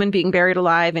of a woman being buried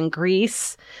alive in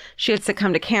Greece. She had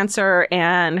succumbed to cancer,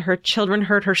 and her children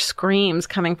heard her screams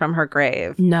coming from her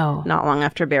grave. No. Not long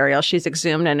after burial, she's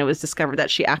exhumed, and it was discovered that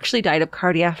she actually died of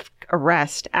cardiac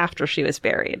arrest after she was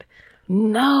buried.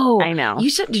 No. I know.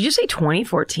 Did you say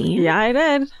 2014? Yeah, I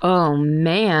did. Oh,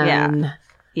 man.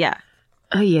 Yeah.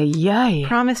 Ay.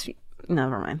 Promise.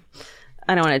 Never mind.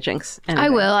 I don't want to jinx anything. I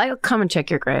will. I'll come and check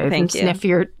your grave. Thank you. Sniff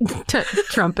your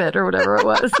trumpet or whatever it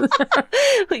was.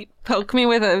 Like, poke me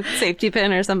with a safety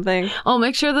pin or something. I'll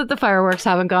make sure that the fireworks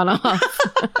haven't gone off.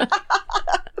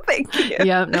 Thank you.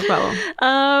 Yeah, no problem.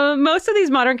 Most of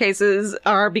these modern cases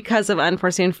are because of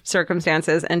unforeseen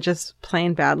circumstances and just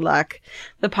plain bad luck.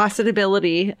 The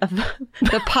possibility of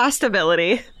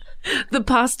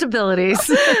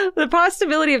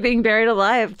being buried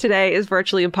alive today is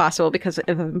virtually impossible because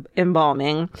of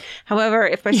embalming. However,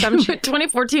 if by some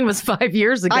 2014 was 5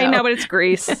 years ago. I know, but it's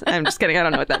Greece. I'm just kidding. I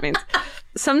don't know what that means.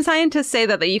 Some scientists say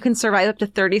that you can survive up to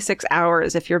 36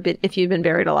 hours if you've been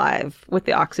buried alive with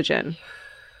the oxygen.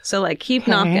 So, like, keep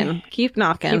knocking.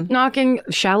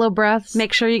 Shallow breaths.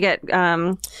 Make sure you get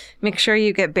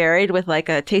buried with like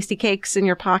a Tasty Cakes in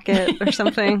your pocket or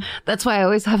something. That's why I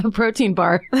always have a protein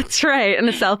bar. That's right, and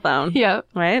a cell phone. Yeah,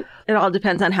 right. It all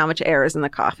depends on how much air is in the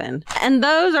coffin. And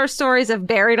those are stories of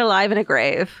buried alive in a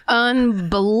grave.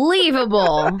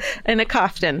 Unbelievable. In a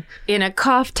kaftan. In a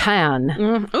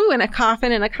kaftan. Ooh, in a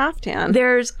coffin, in a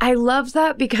kaftan. I love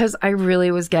that because I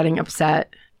really was getting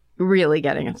upset. Really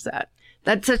getting upset.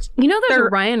 That's such, there's a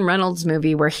Ryan Reynolds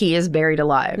movie where he is buried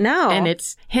alive. No. And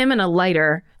it's him and a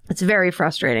lighter. It's very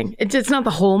frustrating. It's not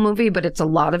the whole movie, but it's a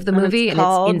lot of the movie, and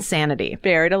it's insanity.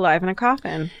 Buried alive in a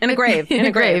coffin. In a grave. In a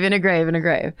grave.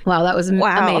 Wow, that was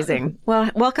amazing.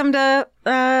 Well, welcome to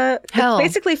hell. It's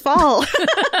basically fall.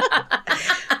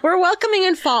 We're welcoming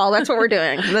in fall. That's what we're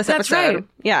doing this episode. That's right.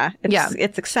 Yeah.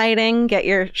 It's exciting. Get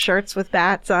your shirts with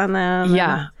bats on them.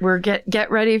 Yeah. We're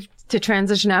get ready to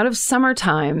transition out of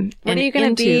summertime. What are you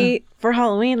going to be for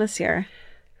Halloween this year?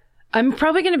 I'm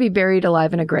probably going to be buried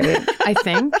alive in a grave, I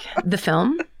think. The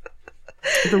film.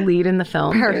 The lead in the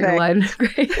film. Perfect. Buried alive in a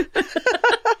grave.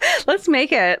 Let's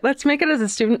make it as a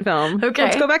student film. Okay.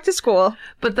 Let's go back to school.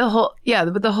 But the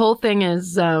whole thing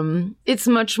is, it's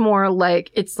much more like,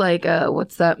 it's like,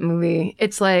 what's that movie?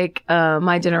 It's like,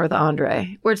 My Dinner with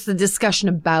Andre, where it's the discussion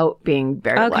about being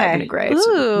buried alive in a grave.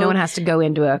 So no one has to go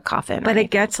into a coffin. But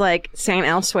it gets like St.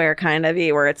 Elsewhere kind of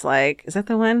where it's like, is that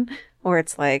the one? Or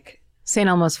it's like, St.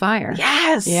 Elmo's Fire.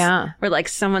 Yes. Yeah. Or like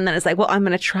someone that is like, well, I'm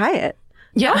going to try it.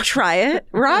 Yeah. I'll try it.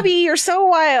 Robbie, you're so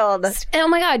wild. Oh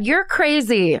my God, you're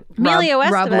crazy. Emilio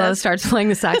Rob Estevez. Lowe starts playing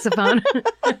the saxophone.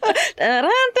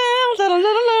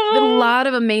 A lot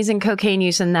of amazing cocaine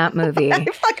use in that movie. I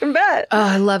fucking bet. Oh,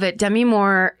 I love it. Demi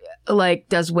Moore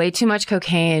does way too much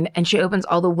cocaine and she opens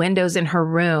all the windows in her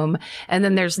room. And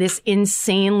then there's this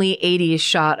insanely 80s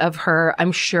shot of her.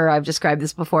 I'm sure I've described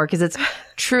this before because it's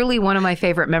truly one of my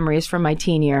favorite memories from my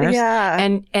teen years. Yeah.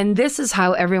 And this is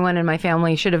how everyone in my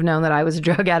family should have known that I was a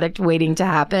drug addict waiting to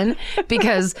happen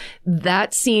because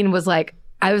that scene was like,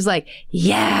 I was like,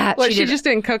 yeah. Was she just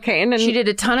doing cocaine? And she did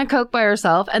a ton of coke by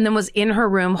herself and then was in her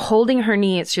room holding her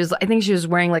knees. I think she was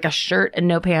wearing like a shirt and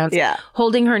no pants. Yeah.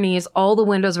 Holding her knees. All the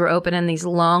windows were open and these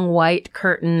long white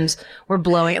curtains were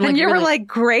blowing. And you were like,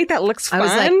 great, that looks fun. I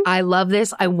was like, I love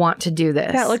this. I want to do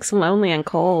this. That looks lonely and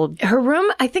cold. Her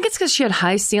room, I think it's because she had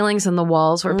high ceilings and the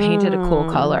walls were painted a cool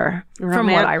color from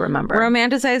what I remember.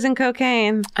 Romanticizing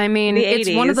cocaine. I mean,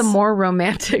 it's one of the more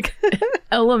romantic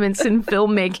elements in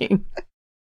filmmaking.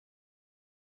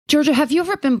 Georgia, have you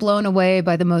ever been blown away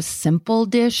by the most simple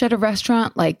dish at a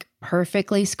restaurant, like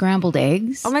perfectly scrambled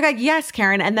eggs? Oh my God, yes,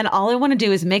 Karen. And then all I want to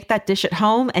do is make that dish at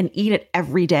home and eat it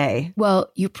every day. Well,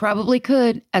 you probably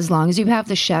could, as long as you have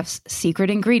the chef's secret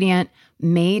ingredient,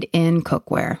 Made in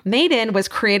Cookware. Made in was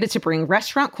created to bring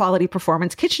restaurant quality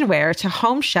performance kitchenware to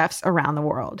home chefs around the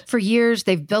world. For years,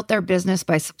 they've built their business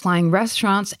by supplying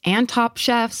restaurants and top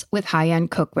chefs with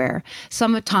high-end cookware.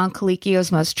 Some of Tom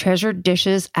Colicchio's most treasured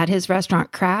dishes at his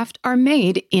restaurant Craft are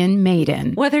made in Made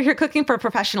in. Whether you're cooking for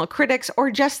professional critics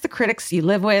or just the critics you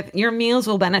live with, your meals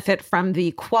will benefit from the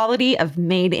quality of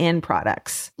Made in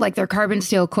products. Like their carbon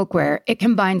steel cookware, it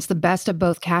combines the best of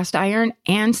both cast iron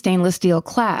and stainless steel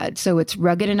clad, so it's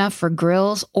rugged enough for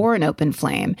grills or an open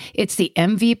flame. It's the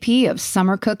MVP of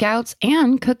summer cookouts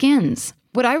and cook-ins.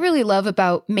 What I really love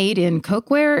about Made in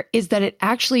Cookware is that it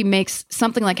actually makes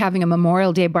something like having a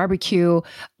Memorial Day barbecue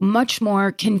much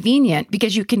more convenient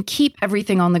because you can keep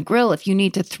everything on the grill. If you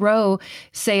need to throw,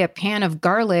 say, a pan of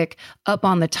garlic up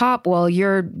on the top while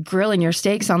you're grilling your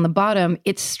steaks on the bottom,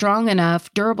 it's strong enough,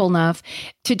 durable enough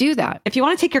to do that. If you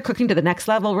want to take your cooking to the next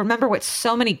level, remember what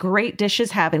so many great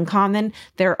dishes have in common.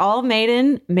 They're all made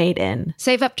in.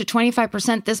 Save up to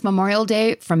 25% this Memorial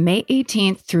Day from May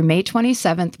 18th through May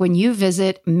 27th when you visit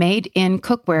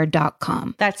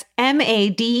madeincookware.com. That's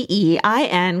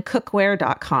MADEIN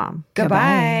cookware.com.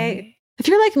 Goodbye. If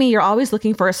you're like me, you're always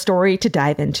looking for a story to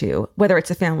dive into. Whether it's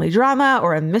a family drama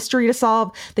or a mystery to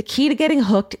solve, the key to getting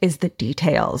hooked is the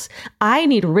details. I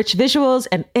need rich visuals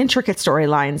and intricate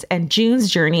storylines, and June's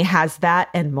Journey has that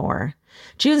and more.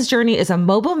 June's Journey is a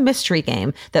mobile mystery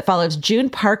game that follows June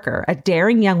Parker, a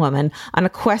daring young woman, on a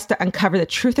quest to uncover the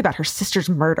truth about her sister's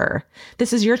murder.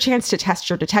 This is your chance to test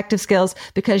your detective skills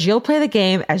because you'll play the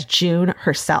game as June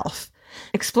herself.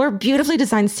 Explore beautifully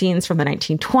designed scenes from the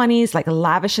 1920s, like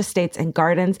lavish estates and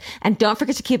gardens, and don't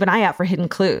forget to keep an eye out for hidden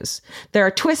clues. There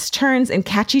are twists, turns, and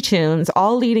catchy tunes,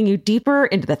 all leading you deeper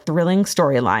into the thrilling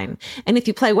storyline. And if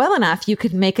you play well enough, you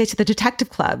could make it to the Detective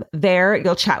Club. There,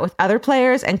 you'll chat with other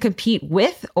players and compete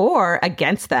with or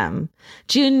against them.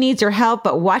 June needs your help,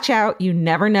 but watch out, you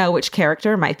never know which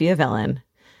character might be a villain.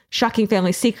 Shocking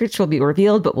family secrets will be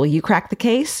revealed, but will you crack the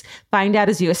case? Find out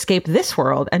as you escape this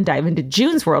world and dive into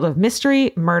June's world of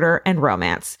mystery, murder, and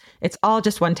romance. It's all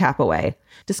just one tap away.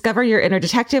 Discover your inner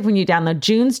detective when you download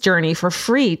June's Journey for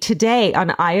free today on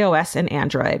iOS and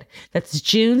Android. That's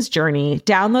June's Journey.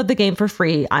 Download the game for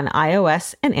free on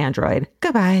iOS and Android.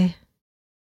 Goodbye.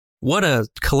 What a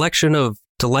collection of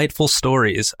delightful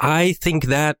stories. I think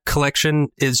that collection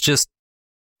is just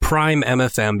prime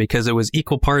MFM because it was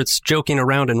equal parts joking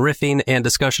around and riffing and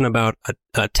discussion about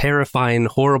a terrifying,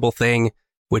 horrible thing,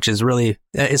 which is really,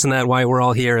 isn't that why we're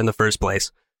all here in the first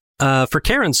place? For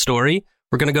Karen's story,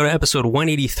 we're going to go to episode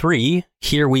 183,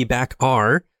 Here We Back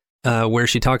Are, where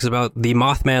she talks about the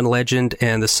Mothman legend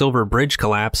and the Silver Bridge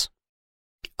collapse.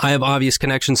 I have obvious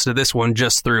connections to this one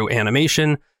just through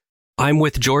animation. I'm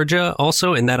with Georgia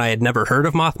also in that I had never heard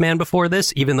of Mothman before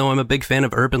this, even though I'm a big fan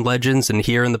of urban legends. And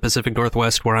here in the Pacific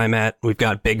Northwest where I'm at, we've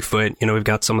got Bigfoot, we've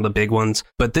got some of the big ones.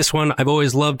 But this one, I've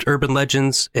always loved urban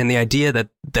legends and the idea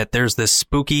that there's this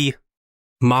spooky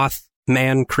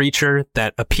Mothman creature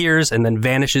that appears and then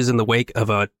vanishes in the wake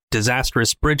of a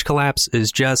disastrous bridge collapse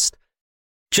is just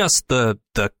the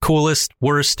coolest,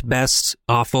 worst, best,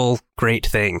 awful, great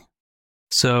thing.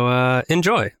 So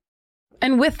enjoy.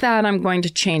 And with that, I'm going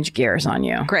to change gears on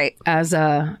you. Great. As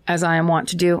I am wont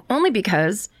to do, only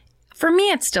because for me,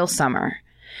 it's still summer.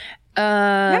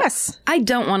 Yes. I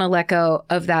don't want to let go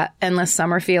of that endless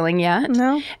summer feeling yet.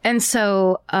 No. And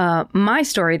so my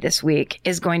story this week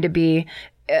is going to be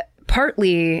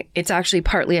it's actually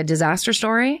partly a disaster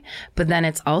story, but then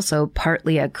it's also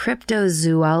partly a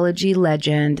cryptozoology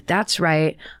legend. That's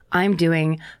right. I'm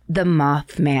doing the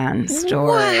Mothman story.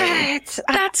 What?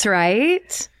 That's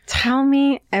right. Tell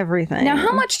me everything. Now,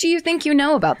 how much do you think you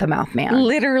know about the Mothman?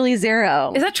 Literally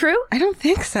zero. Is that true? I don't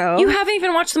think so. You haven't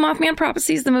even watched the Mothman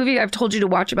Prophecies, the movie I've told you to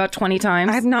watch about 20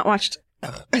 times? I've not watched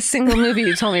a single movie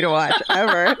you told me to watch,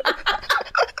 ever.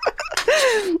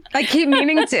 I keep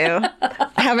meaning to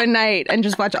have a night and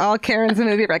just watch all Karen's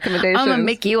movie recommendations. I'm going to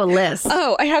make you a list.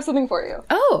 Oh, I have something for you.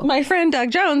 Oh. My friend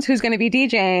Doug Jones, who's going to be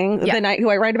DJing the night, who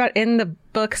I write about in the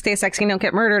book Stay Sexy, Don't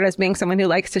Get Murdered, as being someone who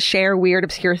likes to share weird,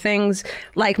 obscure things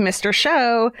like Mr.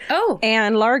 Show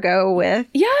and Largo with,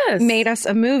 made us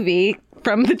a movie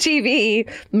from the TV,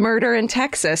 Murder in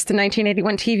Texas, the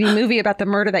 1981 TV movie about the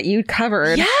murder that you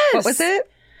covered. Yes. What was it?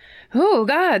 Oh,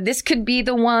 God. This could be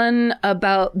the one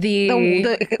about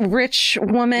the rich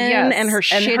woman and her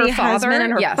shitty husband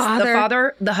and her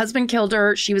father. The husband killed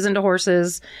her. She was into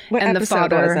horses. And the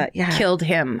father killed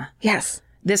him. Yes.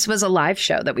 This was a live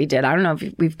show that we did. I don't know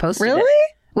if we've posted it.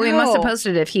 Really? Well, we must have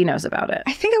posted it if he knows about it.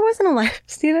 I think it wasn't a live,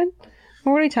 Stephen.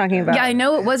 What are we talking about? Yeah, I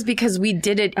know it was because we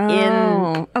did it in...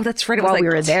 Oh, that's right. It was while we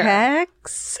were there.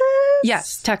 Texas?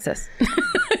 Yes, Texas.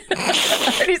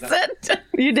 I already said.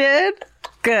 You did?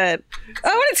 Good.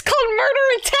 Oh, and it's called Murder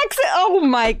in Texas. Oh,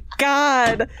 my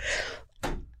God.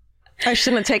 I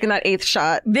shouldn't have taken that 8th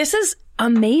shot. This is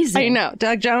amazing. I know.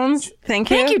 Doug Jones, thank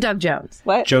you. Thank you, Doug Jones.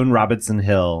 What? Joan Robinson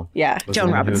Hill. Yeah.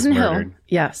 Joan Robinson Hill.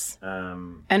 Yes.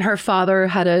 And her father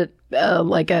had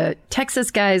a Texas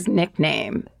guy's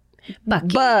nickname. Bucky.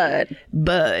 Bud.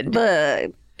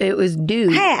 It was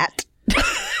Dude. Hat.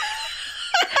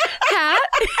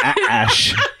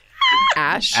 Ash.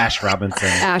 Ash Robinson.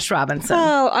 Ash Robinson.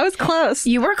 Oh, I was close.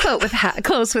 You were close with Hat.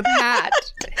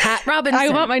 Hat Robinson. I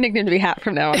want my nickname to be Hat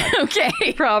from now on.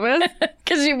 Okay. Promise.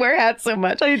 Because you wear hats so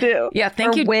much. I do. Yeah,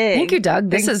 thank you. Wig. Thank you, Doug.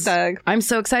 Thanks, Doug. I'm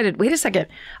so excited. Wait a second.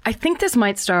 I think this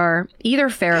might star either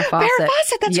Farrah Fawcett. Farrah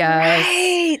Fawcett, that's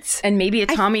right. And maybe a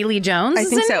Tommy Lee Jones. I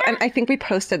think so. There? And I think we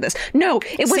posted this. No,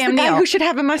 it was Sam the guy Neill. who should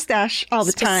have a mustache all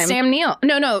the time. Sam Neill.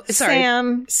 No,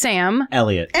 sorry. Sam.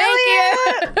 Elliot. Thank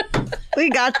you. We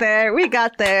got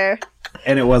there.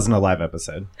 And it wasn't a live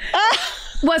episode.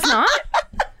 Was not?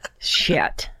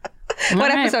 Shit.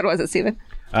 What episode was it, Stephen?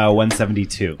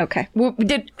 172. Okay.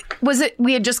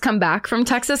 We had just come back from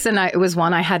Texas and it was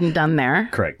one I hadn't done there?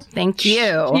 Correct. Thank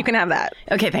you. You can have that.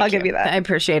 Okay, thank you. I'll give you that. I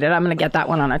appreciate it. I'm going to get that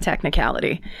one on a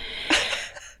technicality.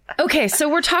 Okay, so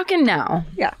we're talking now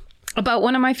about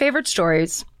one of my favorite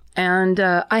stories. And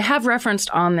I have referenced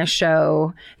on this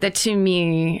show that to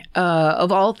me,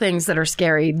 of all things that are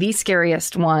scary, the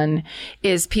scariest one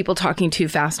is people talking too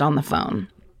fast on the phone.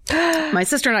 My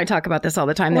sister and I talk about this all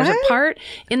the time. There's a part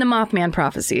in the Mothman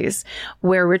Prophecies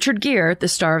where Richard Gere, the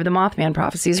star of the Mothman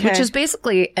Prophecies, which is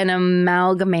basically an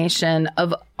amalgamation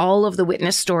of all of the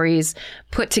witness stories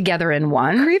put together in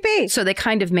one. Creepy. So they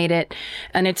kind of made it,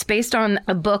 and it's based on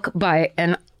a book by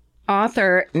an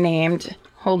author named...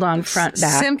 Hold on, front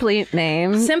back. Simply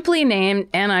named,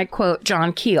 and I quote,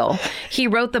 John Keel. He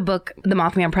wrote the book, The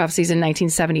Mothman Prophecies, in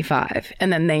 1975,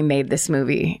 and then they made this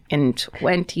movie in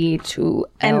 2012.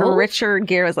 And Richard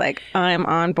Gere was like, I'm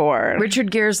on board.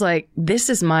 Richard Gere's like, this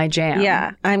is my jam.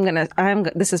 Yeah,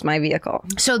 this is my vehicle.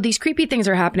 So these creepy things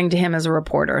are happening to him as a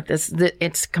reporter.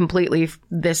 It's completely,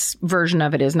 this version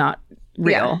of it is not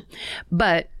real. Yeah.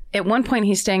 But at one point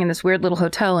he's staying in this weird little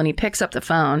hotel and he picks up the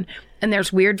phone and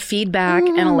there's weird feedback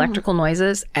and electrical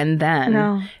noises. And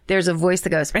then there's a voice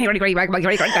that goes, like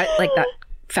that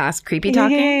fast, creepy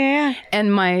talking. Yeah.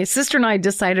 And my sister and I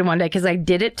decided one day, because I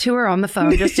did it to her on the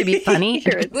phone just to be funny,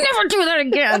 never do that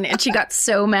again. And she got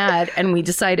so mad. And we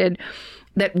decided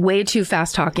that way too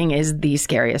fast talking is the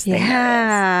scariest thing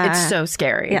there is. It's so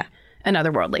scary. Yeah. And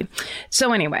otherworldly.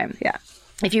 So anyway. Yeah.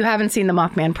 If you haven't seen The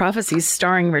Mothman Prophecies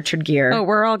starring Richard Gere... Oh,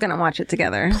 we're all going to watch it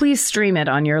together. Please stream it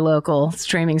on your local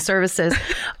streaming services.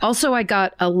 Also, I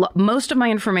got most of my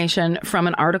information from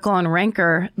an article on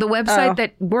Ranker, the website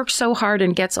that works so hard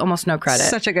and gets almost no credit.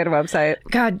 Such a good website.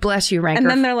 God bless you, Ranker. And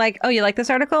then they're like, oh, you like this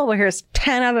article? Well, here's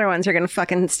 10 other ones you're going to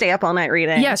fucking stay up all night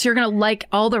reading. Yes, you're going to like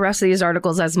all the rest of these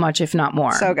articles as much, if not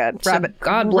more. So good.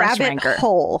 God bless Ranker. Rabbit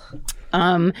hole.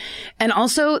 And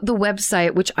also the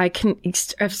website, which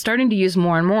I'm starting to use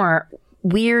more and more,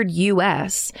 Weird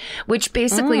US, which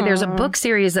basically there's a book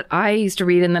series that I used to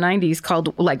read in the 90s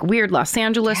called like Weird Los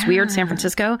Angeles, Weird San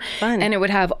Francisco. Fun. And it would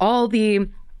have all the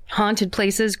haunted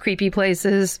places, creepy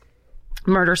places,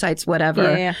 murder sites,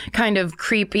 whatever, kind of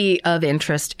creepy of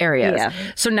interest areas. Yeah.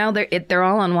 So now they're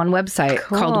all on one website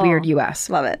called Weird US.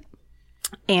 Love it.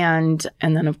 And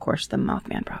then, of course, the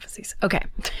Mothman prophecies. Okay.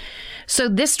 So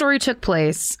this story took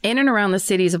place in and around the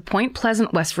cities of Point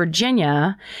Pleasant, West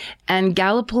Virginia, and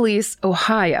Gallipolis,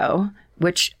 Ohio,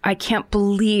 which I can't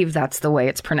believe that's the way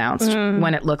it's pronounced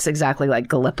when it looks exactly like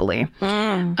Gallipoli.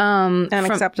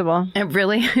 Unacceptable.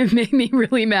 It made me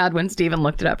really mad when Stephen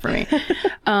looked it up for me.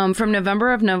 From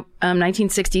November of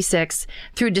 1966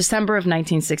 through December of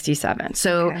 1967.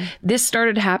 So this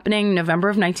started happening November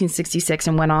of 1966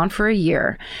 and went on for a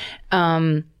year.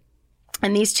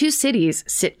 And these two cities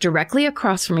sit directly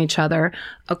across from each other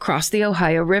across the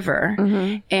Ohio River.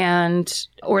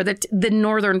 Or the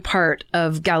northern part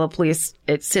of Gallipolis,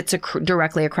 it sits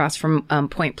directly across from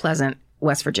Point Pleasant,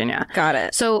 West Virginia. Got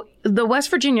it. So the West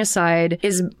Virginia side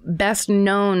is best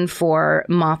known for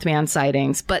Mothman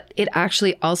sightings, but it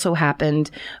actually also happened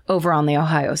over on the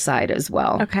Ohio side as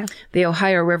well. Okay. The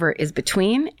Ohio River is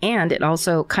between, and it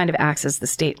also kind of acts as the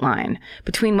state line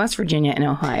between West Virginia and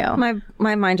Ohio.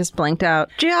 My mind just blanked out.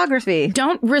 Geography.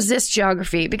 Don't resist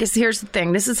geography, because here's the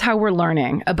thing. This is how we're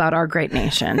learning about our great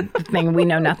nation, the thing we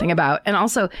know nothing about. And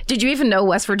also, did you even know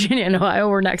West Virginia and Ohio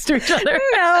were next to each other?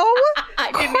 No.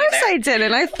 Of course I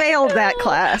didn't. I failed that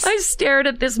class. I stared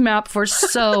at this map for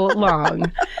so long.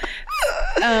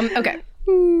 Okay.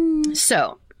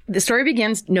 So the story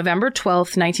begins November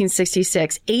 12th,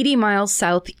 1966, 80 miles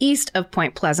southeast of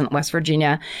Point Pleasant, West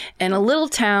Virginia, in a little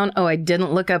town. Oh, I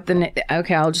didn't look up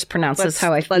okay, I'll just pronounce this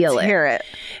how I feel it. Let's hear it.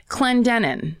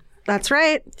 Clendenin. That's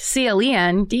right.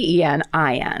 Clendenin.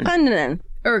 Clendenin.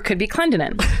 Or it could be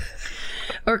Clendenin.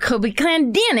 Or it could be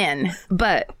Clendenin.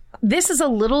 But this is a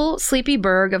little sleepy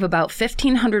burg of about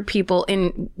 1,500 people.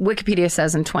 In Wikipedia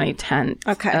says in 2010.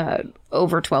 Okay.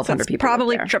 Over 1,200 people.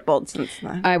 Probably tripled since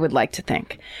then. I would like to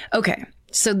think. Okay.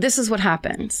 So this is what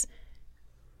happens.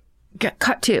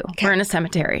 Cut to. Okay. We're in a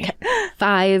cemetery. Okay.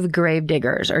 5 grave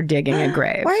diggers are digging a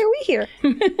grave. Why are we here?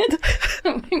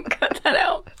 Cut that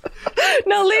out.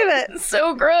 No, leave it. It's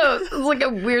so gross. It's like a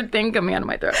weird thing coming out of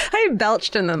my throat. I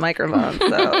belched in the microphone,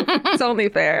 so it's only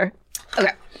fair.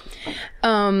 Okay.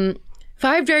 5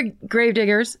 grave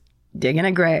diggers digging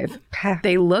a grave.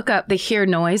 They look up, they hear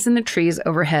noise in the trees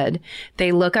overhead.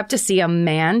 They look up to see a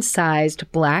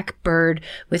man-sized black bird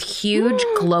with huge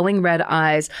glowing red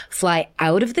eyes fly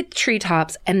out of the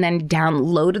treetops and then down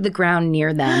low to the ground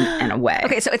near them and away.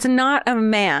 Okay, so it's not a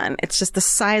man. It's just the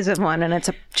size of one, and it's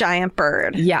a giant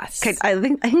bird. Yes. Okay, I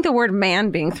think the word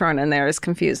man being thrown in there is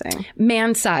confusing.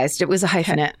 Man-sized. It was a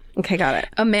hyphenate. Okay, got it.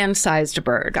 A man-sized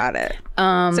bird. Got it.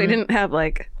 So he didn't have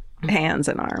like hands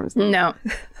and arms. No.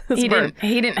 He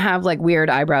didn't have like weird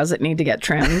eyebrows that need to get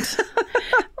trimmed.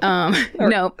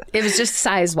 No, it was just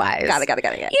size-wise. Got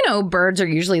it. You know, birds are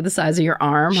usually the size of your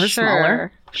arm or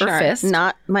smaller. Or fist.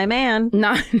 Not my man.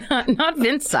 Not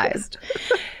Vince-sized.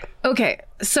 Okay,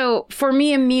 so for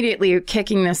me, immediately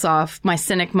kicking this off, my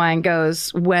cynic mind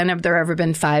goes, when have there ever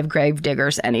been 5 grave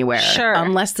diggers anywhere? Sure.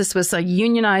 Unless this was a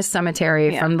unionized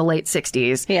cemetery from the late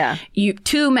 60s. Yeah.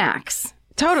 2 max.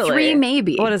 Totally. 3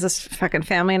 maybe. What is this, fucking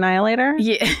Family Annihilator?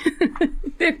 Yeah.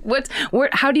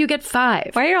 How do you get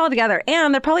 5? Why are you all together?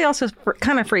 And they're probably also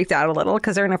kind of freaked out a little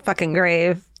because they're in a fucking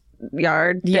grave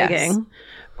yard digging.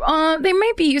 They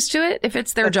might be used to it if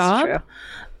it's their job. True.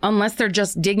 Unless they're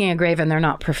just digging a grave and they're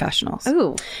not professionals.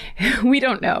 Ooh. We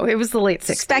don't know. It was the late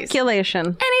 60s.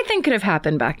 Speculation. Anything could have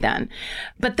happened back then.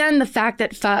 But then the fact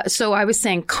that so I was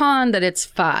saying con that it's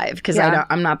 5 because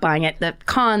I'm not buying it. The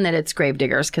con that it's grave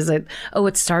diggers because it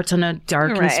starts on a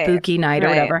dark and spooky night or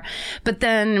whatever. But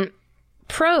then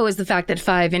pro is the fact that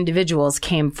 5 individuals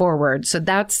came forward. So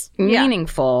that's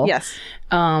meaningful. Yes.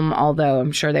 Although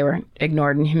I'm sure they were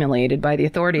ignored and humiliated by the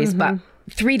authorities. But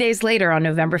 3 days later on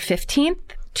November 15th,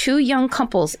 2 young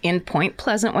couples in Point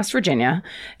Pleasant, West Virginia.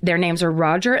 Their names are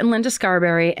Roger and Linda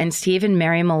Scarberry and Steve and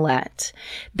Mary Millette.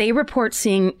 They report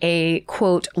seeing a,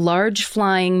 quote, large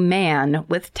flying man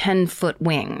with 10-foot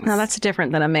wings. Now, that's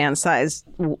different than a man-sized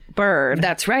bird.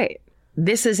 That's right.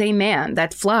 This is a man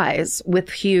that flies with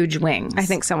huge wings. I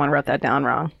think someone wrote that down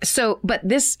wrong. But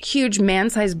this huge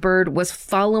man-sized bird was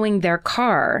following their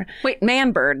car. Wait,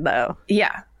 man bird, though.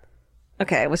 Yeah.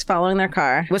 Okay, was following their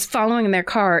car. Was following their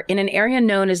car in an area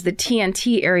known as the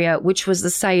TNT area, which was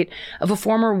the site of a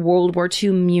former World War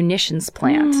II munitions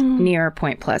plant near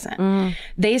Point Pleasant.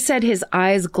 They said his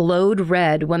eyes glowed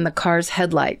red when the car's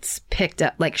headlights picked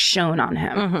up, like shone on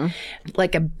him.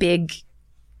 Like a big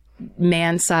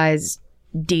man-sized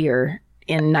deer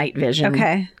in night vision.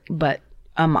 Okay. But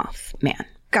a moth man.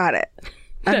 Got it.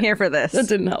 I'm here for this. That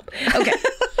didn't help. Okay.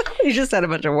 You just said a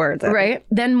bunch of words. Right?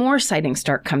 Then more sightings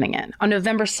start coming in. On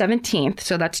November 17th,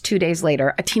 so that's 2 days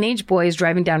later, a teenage boy is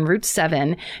driving down Route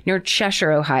 7 near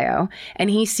Cheshire, Ohio, and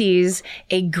he sees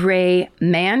a gray,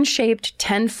 man-shaped,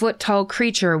 10-foot tall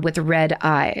creature with red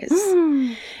eyes.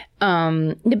 Based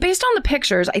on the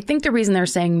pictures, I think the reason they're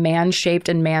saying man-shaped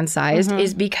and man-sized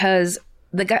is because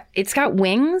it's got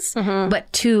wings,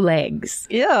 but 2 legs.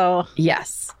 Ew.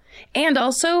 Yes. And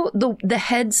also, the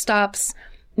head stops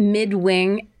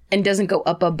mid-wing and doesn't go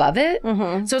up above it.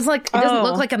 So it's like, it doesn't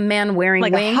look like a man wearing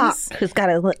like wings. A hawk who's got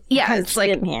a it's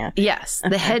like, yes,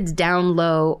 the head's down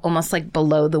low, almost like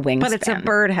below the wingspan. But it's a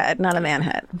bird head, not a man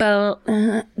head. But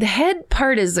the head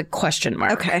part is a question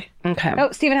mark. Okay.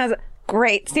 Oh, Stephen has a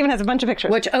bunch of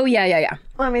pictures. Yeah.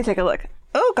 Let me take a look.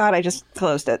 Oh God, I just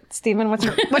closed it. Stephen, what's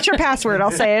your password?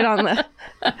 I'll say it on air.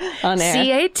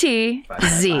 CATZ.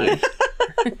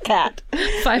 Cat.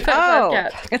 555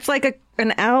 cat. It's like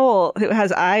an owl who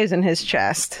has eyes in his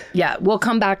chest. Yeah, we'll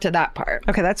come back to that part.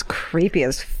 Okay, that's creepy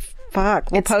as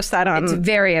fuck. We'll post that on. It's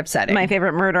very upsetting. My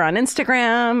Favorite Murder on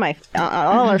Instagram.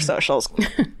 All our socials.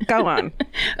 Go on.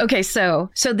 Okay, so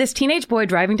this teenage boy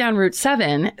driving down Route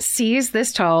 7 sees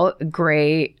this tall,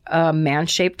 gray,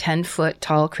 man-shaped, 10-foot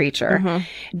tall creature.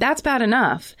 That's bad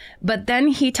enough. But then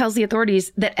he tells the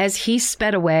authorities that as he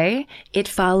sped away, it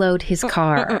followed his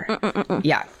car.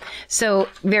 Yeah. So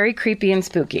very creepy and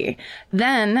spooky.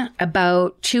 Then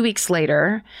about 2 weeks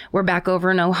later, we're back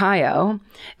over in Ohio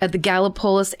at the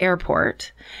Gallipolis Airport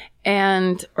Gallipolis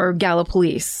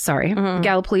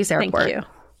Airport. Thank you.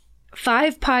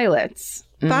 5 pilots.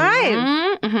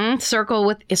 5?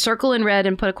 Circle in red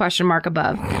and put a question mark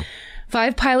above.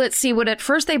 5 pilots see what at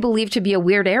first they believe to be a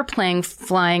weird airplane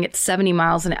flying at 70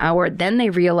 miles an hour. Then they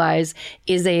realize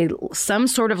is some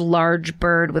sort of large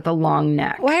bird with a long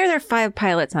neck. Why are there 5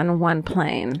 pilots on one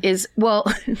plane?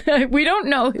 We don't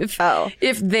know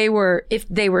if they were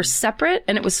separate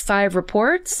and it was 5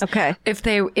 reports. Okay. If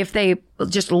they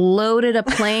just loaded a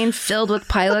plane filled with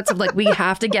pilots of like, we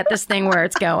have to get this thing where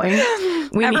it's going.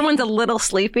 Everyone's a little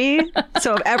sleepy.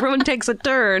 So if everyone takes a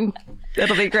turn,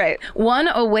 it'll be great. 1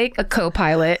 awake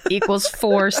co-pilot equals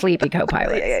 4 sleepy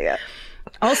co-pilots. Yeah.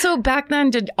 Also, back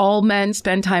then, did all men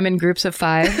spend time in groups of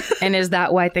 5? And is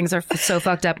that why things are so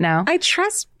fucked up now? I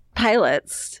trust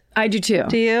pilots. I do too.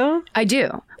 Do you? I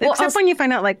do. Except when you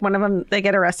find out like one of them, they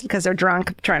get arrested because they're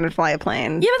drunk trying to fly a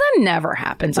plane. Yeah, but that never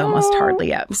happens almost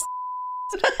hardly ever.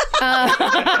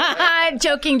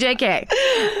 Joking, JK.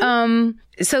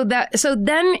 So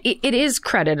then it is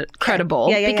credible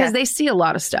because they see a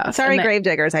lot of stuff. Sorry,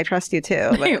 gravediggers. I trust you too.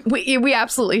 But... we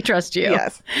absolutely trust you.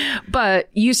 Yes. But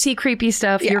you see creepy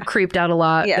stuff. Yeah. You're creeped out a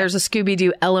lot. Yeah. There's a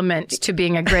Scooby-Doo element to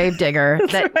being a gravedigger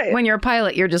that when you're a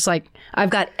pilot, you're just like, I've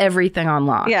got everything on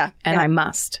lock. Yeah. And I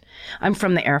must. I'm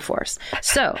from the Air Force.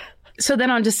 So then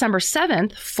on December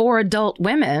 7th, 4 adult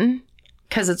women,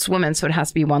 because it's women, so it has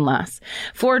to be one less.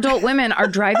 4 adult women are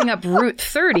driving up Route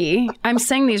 30. I'm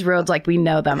saying these roads like we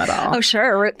know them at all. Oh,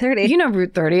 sure. Route 30. You know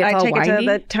Route 30. It's all take windy. It to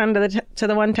the 10 to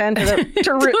the 110 to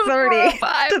Route 30.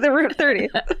 To the Route 30.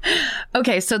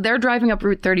 Okay, so they're driving up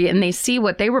Route 30 and they see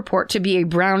what they report to be a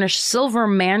brownish silver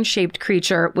man-shaped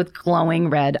creature with glowing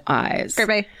red eyes.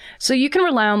 Creepy. So you can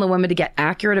rely on the women to get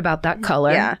accurate about that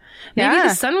color. Yeah. Maybe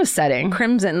the sun was setting.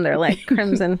 Crimson. They're like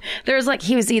crimson. There's like,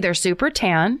 he was either super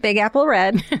tan. Big apple red.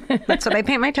 That's what I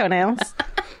paint my toenails.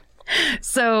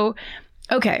 So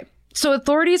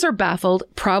authorities are baffled,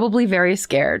 probably very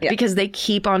scared, because they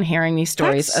keep on hearing these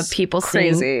stories of people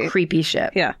seeing creepy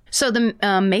shit. Yeah. So the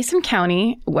Mason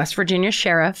County, West Virginia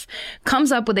sheriff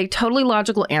comes up with a totally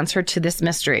logical answer to this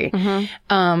mystery.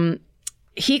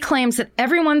 He claims that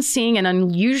everyone's seeing an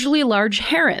unusually large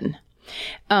heron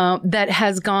that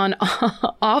has gone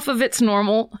off of its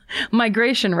normal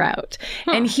migration route.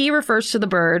 And he refers to the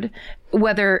bird,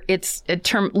 whether it's a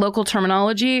local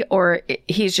terminology or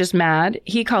he's just mad,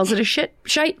 he calls it a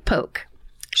shite poke.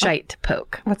 Shite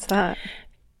poke. What's that?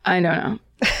 I don't know.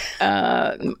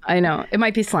 I know. It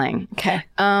might be slang. Okay.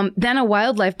 Then a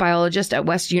wildlife biologist at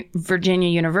West Virginia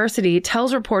University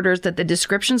tells reporters that the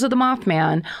descriptions of the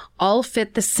Mothman all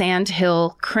fit the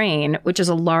sandhill crane, which is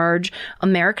a large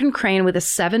American crane with a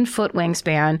 7-foot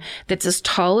wingspan that's as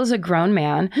tall as a grown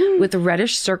man with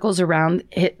reddish circles around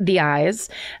the eyes,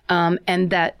 and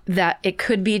that it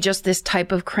could be just this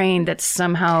type of crane that's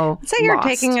somehow Say you're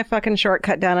taking a fucking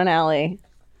shortcut down an alley.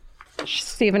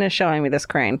 Stephen is showing me this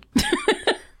crane.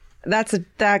 That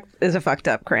is a fucked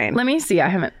up crane. Let me see. I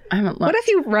haven't looked. What if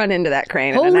you run into that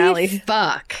crane in an alley? Holy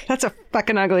fuck. That's a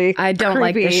fucking ugly. I don't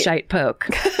like the shite poke.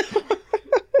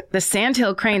 The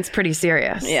sandhill crane's pretty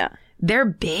serious. Yeah. They're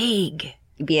big.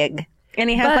 Big. And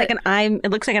he has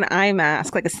it looks like an eye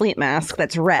mask, like a sleep mask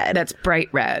that's red. That's bright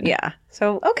red. Yeah.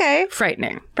 So, okay.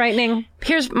 Frightening.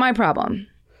 Here's my problem.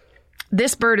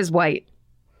 This bird is white,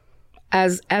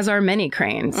 as are many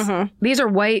cranes. Mm-hmm. These are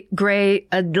white, gray,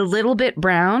 a little bit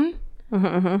brown.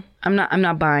 Mm-hmm. I'm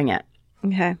not buying it.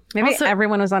 Okay. Maybe also,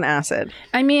 everyone was on acid.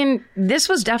 I mean, this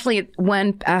was definitely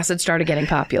when acid started getting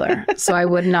popular. So I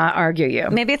would not argue you.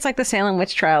 Maybe it's like the Salem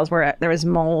witch trials where there was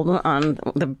mold on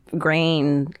the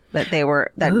grain that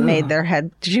made their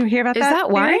head. Did you hear about that? Is that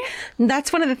why? Theory?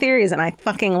 That's one of the theories, and I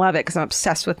fucking love it because I'm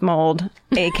obsessed with mold.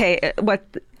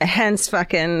 Hence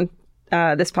fucking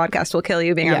This Podcast Will Kill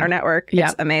You being on our network.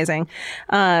 It's amazing.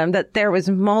 That there was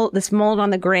this mold on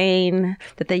the grain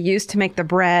that they used to make the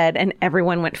bread, and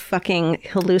everyone went fucking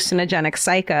hallucinogenic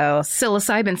psycho.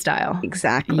 Psilocybin style.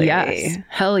 Exactly. Yes.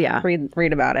 Hell yeah.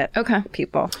 Read about it. Okay.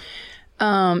 People.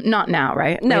 Not now,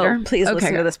 right? No, Later? please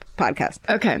listen to this podcast.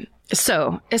 Okay.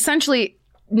 So essentially,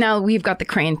 now we've got the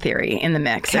crane theory in the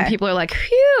mix. And people are like,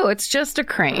 phew, it's just a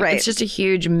crane. Right. It's just a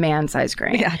huge man-sized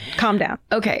crane. Yeah, calm down.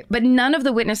 Okay. But none of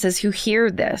the witnesses who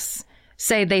hear this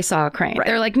say they saw a crane. Right.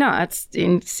 They're like, no,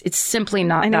 it's simply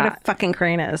not that. I know what a fucking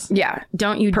crane is. Yeah.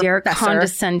 Don't you dare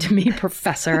condescend to me,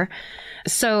 professor.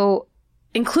 So,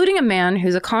 including a man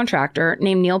who's a contractor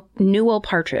named Newell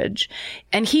Partridge.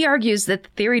 And he argues that the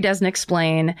theory doesn't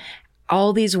explain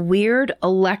all these weird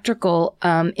electrical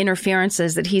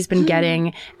interferences that he's been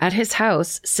getting at his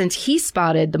house since he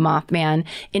spotted the Mothman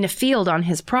in a field on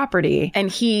his property.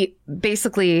 And he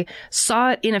basically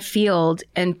saw it in a field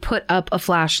and put up a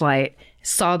flashlight,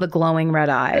 saw the glowing red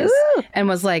eyes, and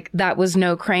was like, that was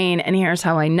no crane. And here's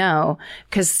how I know.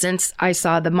 Because since I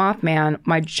saw the Mothman,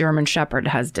 my German Shepherd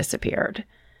has disappeared.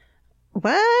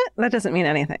 What? That doesn't mean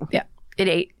anything. Yeah. It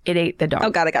ate the dog. Oh,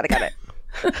 got it.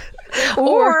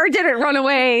 or did it run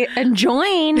away and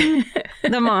join the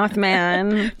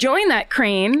Mothman? Join that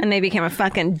crane. And they became a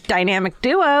fucking dynamic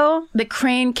duo. The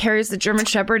crane carries the German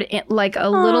Shepherd like a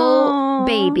little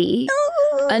baby,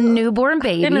 a newborn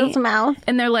baby. In his mouth.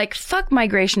 And they're like, fuck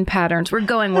migration patterns. We're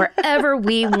going wherever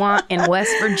we want in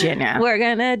West Virginia. We're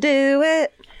gonna do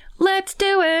it. Let's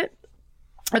do it.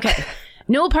 Okay.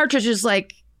 Newell Partridge is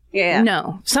like,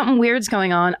 no, something weird's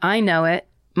going on. I know it.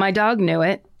 My dog knew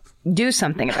it. Do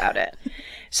something about it.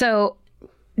 So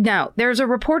now there's a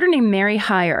reporter named Mary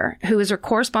Heyer, who is a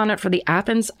correspondent for the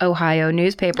Athens, Ohio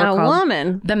newspaper called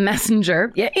The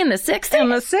Messenger. Yeah, in the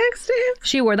 60s.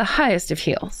 She wore the highest of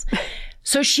heels.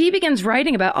 So she begins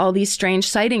writing about all these strange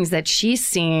sightings that she's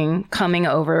seeing coming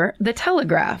over the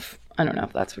telegraph. I don't know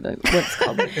if that's what it's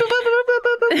called.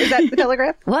 Is that the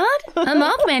telegraph? What? A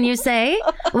Mothman, you say?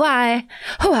 Why?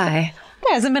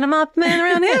 There hasn't been a Mothman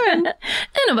around here in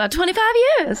about 25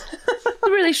 years. A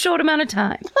really short amount of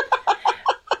time.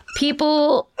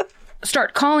 People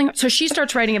start calling. So she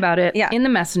starts writing about it in the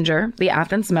Messenger, the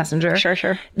Athens Messenger.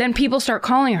 Sure. Then people start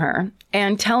calling her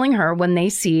and telling her when they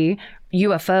see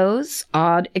UFOs,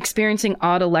 experiencing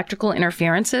odd electrical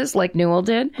interferences like Newell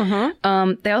did.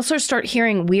 Mm-hmm. They also start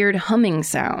hearing weird humming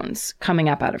sounds coming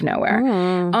up out of nowhere.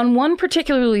 On one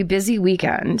particularly busy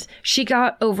weekend, she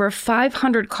got over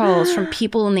 500 calls from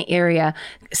people in the area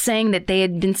saying that they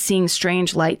had been seeing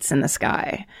strange lights in the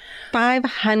sky.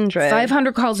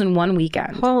 500 calls in one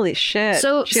weekend. Holy shit.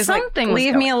 So she's something like,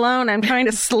 leave me alone. I'm trying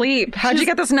to sleep. How'd you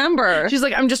get this number? She's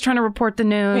like, I'm just trying to report the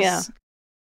news. Yeah.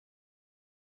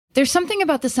 There's something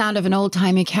about the sound of an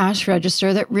old-timey cash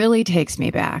register that really takes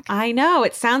me back. I know.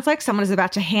 It sounds like someone is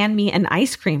about to hand me an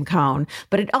ice cream cone,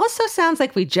 but it also sounds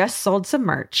like we just sold some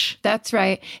merch. That's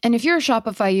right. And if you're a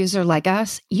Shopify user like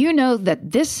us, you know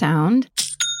that this sound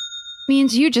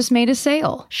means you just made a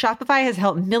sale. Shopify has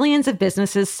helped millions of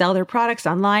businesses sell their products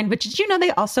online, but did you know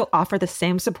they also offer the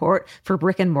same support for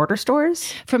brick and mortar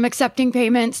stores? From accepting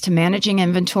payments to managing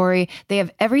inventory, they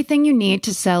have everything you need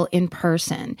to sell in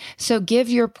person. So give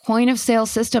your point of sale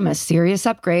system a serious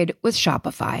upgrade with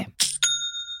Shopify.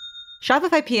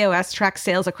 Shopify POS tracks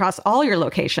sales across all your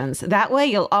locations. That way,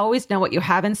 you'll always know what you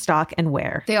have in stock and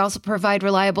where. They also provide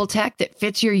reliable tech that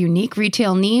fits your unique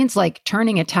retail needs, like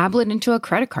turning a tablet into a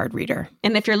credit card reader.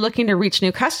 And if you're looking to reach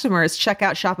new customers, check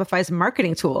out Shopify's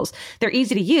marketing tools. They're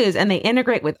easy to use, and they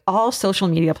integrate with all social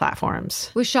media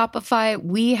platforms. With Shopify,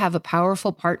 we have a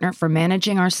powerful partner for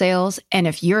managing our sales. And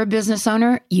if you're a business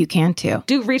owner, you can too.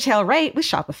 Do retail right with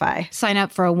Shopify. Sign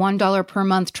up for a $1 per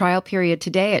month trial period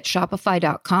today at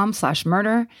shopify.com/murder.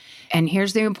 And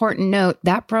here's the important note.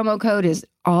 That promo code is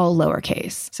all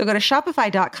lowercase. So go to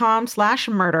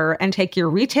shopify.com/murder and take your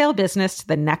retail business to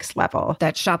the next level.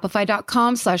 That's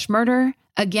shopify.com/murder.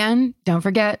 Again, don't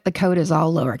forget the code is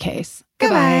all lowercase.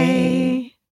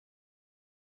 Goodbye.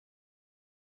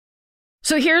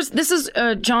 So this is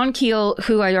John Keel,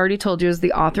 who I already told you is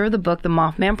the author of the book, The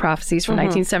Mothman Prophecies from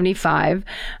 1975,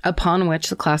 upon which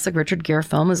the classic Richard Gere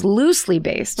film is loosely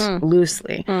based.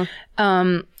 Loosely.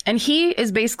 And he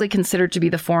is basically considered to be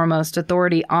the foremost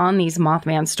authority on these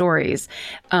Mothman stories.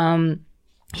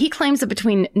 He claims that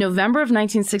between November of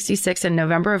 1966 and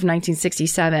November of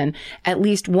 1967, at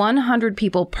least 100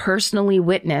 people personally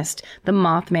witnessed the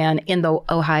Mothman in the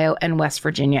Ohio and West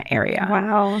Virginia area.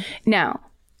 Wow. Now,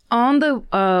 on the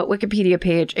Wikipedia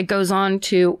page, it goes on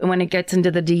to, when it gets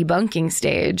into the debunking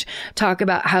stage, talk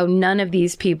about how none of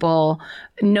these people,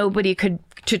 nobody could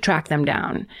to track them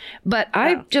down. But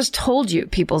I just told you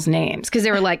people's names because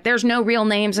they were like, there's no real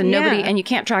names and nobody, and you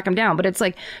can't track them down. But it's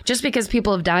like, just because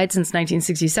people have died since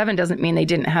 1967 doesn't mean they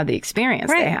didn't have the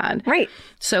experience they had. Right.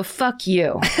 So fuck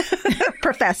you.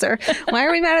 Professor. Why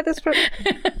are we mad at this?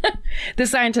 The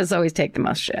scientists always take the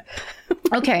most shit.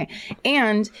 Okay.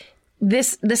 And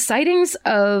the sightings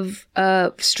of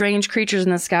strange creatures in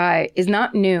the sky is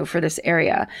not new for this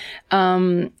area.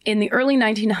 In the early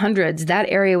 1900s, that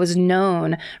area was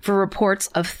known for reports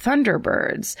of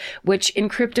thunderbirds, which in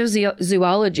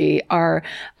cryptozoology are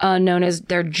known as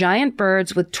they're giant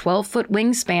birds with 12-foot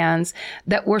wingspans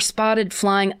that were spotted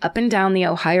flying up and down the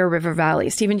Ohio River Valley.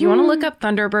 Stephen, do you want to look up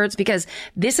thunderbirds? Because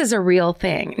this is a real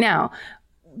thing. Now,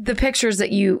 the pictures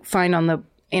that you find on the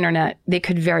internet, they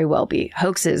could very well be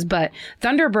hoaxes, but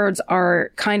thunderbirds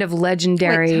are kind of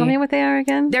legendary. Wait, tell me what they are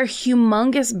again. They're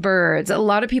humongous birds. A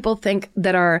lot of people think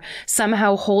that are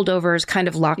somehow holdovers, kind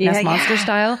of Loch Ness Monster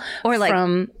style. Or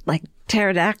like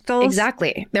pterodactyls.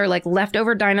 Exactly. They're like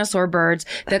leftover dinosaur birds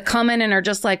that come in and are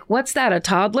just like, what's that, a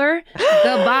toddler?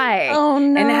 Goodbye. Oh,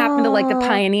 no. And it happened to like the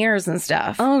pioneers and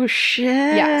stuff. Oh,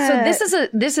 shit. Yeah. So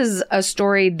this is a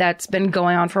story that's been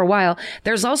going on for a while.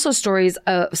 There's also stories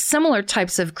of similar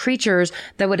types of creatures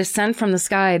that would ascend from the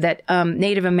sky that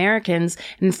Native Americans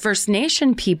and First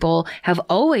Nation people have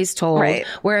always told,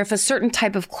 where if a certain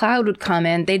type of cloud would come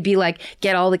in, they'd be like,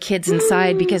 get all the kids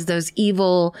inside because those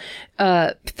evil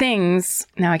things,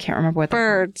 now I can't remember what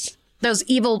birds. Those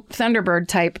evil thunderbird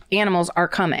type animals are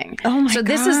coming. Oh my God. So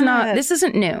this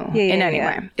isn't new in any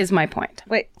way, is my point.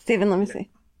 Wait, Stephen, let me see.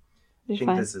 I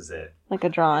think this is it. Like a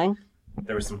drawing?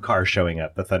 There were some cars showing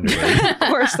up, the Thunderbird. Of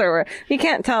course there were. You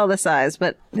can't tell the size,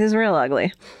 but he's real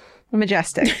ugly.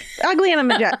 Majestic. Ugly in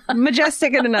a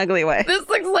majestic in an ugly way. This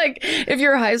looks like if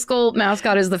your high school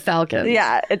mascot is the Falcons.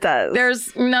 Yeah, it does.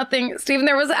 There's nothing. Stephen,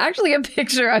 there was actually a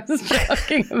picture I was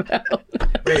talking about.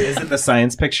 Wait, is it the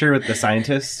science picture with the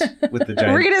scientist with the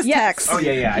giant? Read his text. Oh,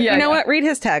 yeah. You know what? Read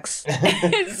his text.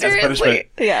 Seriously.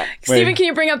 Yeah. Stephen, can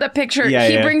you bring up that picture? Yeah,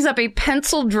 he brings up a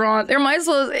pencil drawn. It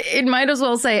might as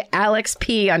well say Alex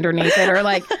P underneath it, or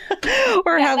like,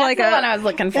 or have like the one I was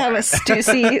looking for. Have a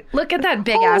Stussy. Look at that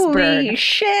big ass bird. Holy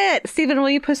shit. Stephen,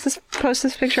 will you post this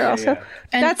picture also? Yeah.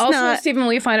 And that's also, not... Stephen,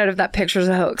 will you find out if that picture's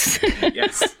a hoax?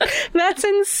 Yes. That's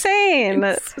insane.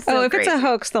 So if crazy. It's a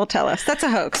hoax, they'll tell us. That's a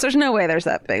hoax. There's no way there's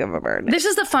that big of a bird. This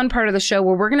is the fun part of the show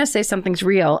where we're going to say something's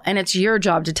real, and it's your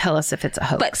job to tell us if it's a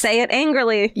hoax. But say it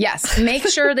angrily. Yes. Make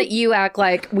sure that you act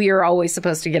like we are always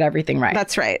supposed to get everything right.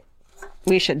 That's right.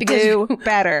 We should do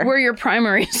better. We're your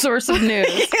primary source of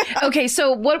news. Okay,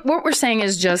 so what we're saying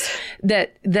is just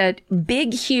that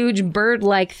big, huge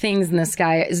bird-like things in the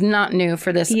sky is not new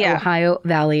for this Ohio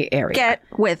Valley area. Get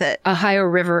with it. Ohio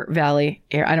River Valley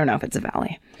area. I don't know if it's a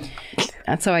valley.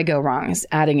 That's how I go wrong, is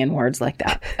adding in words like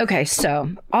that. Okay,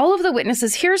 so all of the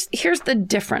witnesses, here's the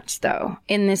difference, though.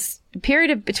 In this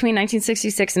period of between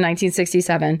 1966 and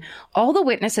 1967, all the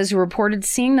witnesses who reported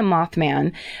seeing the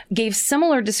Mothman gave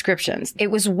similar descriptions.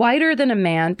 It was wider than a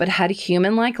man, but had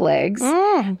human-like legs,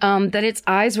 that its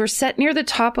eyes were set near the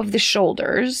top of the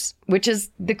shoulders, which is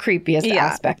the creepiest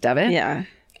aspect of it. Yeah.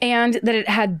 And that it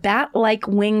had bat-like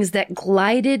wings that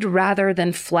glided rather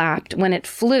than flapped when it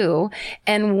flew.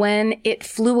 And when it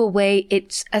flew away,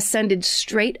 it ascended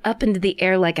straight up into the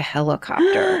air like a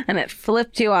helicopter. And it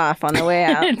flipped you off on the way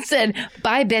out. It said,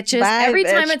 bye, bitches. Bye, Every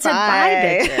time bitch, it said,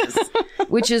 bye, bitches,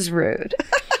 which is rude.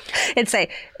 It'd say,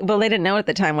 well, they didn't know at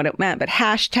the time what it meant, but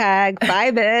hashtag, bye,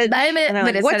 bitch. Bye, bitch. And I'm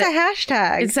like, what's a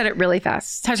hashtag? It said it really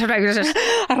fast.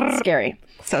 Scary.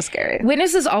 So scary.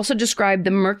 Witnesses also described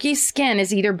the murky skin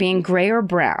as either being gray or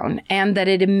brown, and that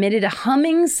it emitted a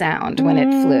humming sound when it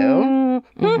flew.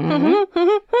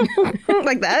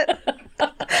 Like that?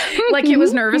 Like it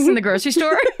was nervous in the grocery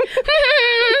store.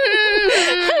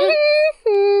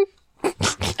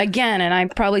 Again, and I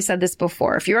probably said this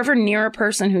before, if you're ever near a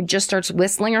person who just starts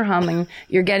whistling or humming,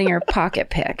 you're getting your pocket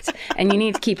picked. And you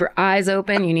need to keep your eyes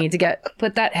open. You need to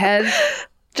put that head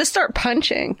Just start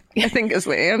punching, I think is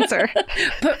the answer.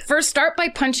 But first, start by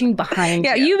punching behind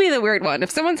you. Yeah, you be the weird one. If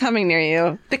someone's humming near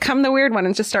you, become the weird one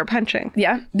and just start punching.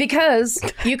 Yeah, because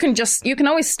you can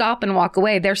always stop and walk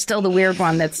away. They're still the weird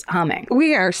one that's humming.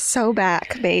 We are so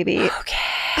back, baby. Okay.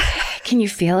 Can you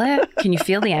feel it? Can you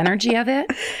feel the energy of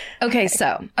it? Okay,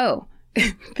 so,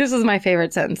 this is my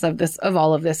favorite sentence of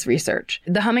all of this research.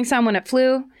 The humming sound when it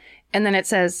flew, and then it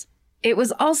says, it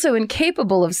was also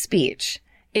incapable of speech.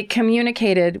 It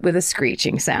communicated with a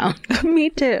screeching sound. Me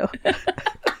too.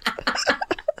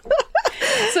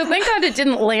 So thank God it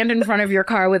didn't land in front of your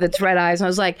car with its red eyes. And I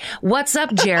was like, what's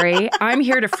up, Jerry? I'm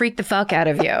here to freak the fuck out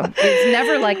of you. It's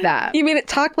never like that. You mean it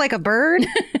talked like a bird?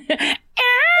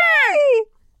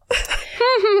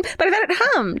 But I bet it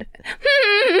hummed.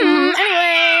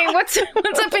 Anyway, what's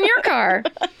up in your car?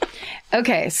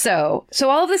 Okay, so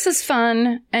all of this is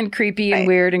fun and creepy and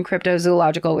weird and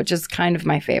cryptozoological, which is kind of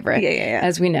my favorite,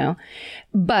 as we know.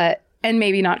 But, and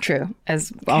maybe not true,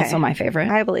 as also my favorite.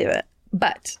 I believe it.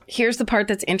 But here's the part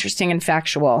that's interesting and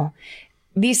factual.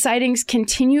 These sightings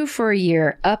continue for a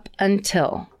year up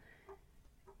until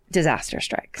disaster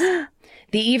strikes. The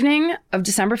evening of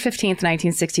December 15th,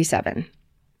 1967.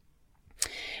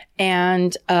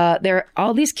 And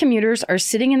all these commuters are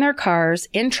sitting in their cars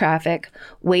in traffic,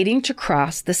 waiting to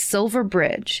cross the Silver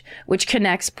Bridge, which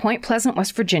connects Point Pleasant,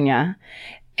 West Virginia,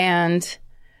 and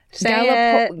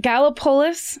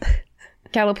Gallipolis.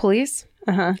 Gallipolis?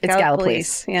 Uh-huh. It's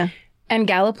Gallipolis. Yeah. And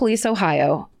Gallipolis,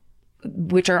 Ohio,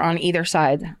 which are on either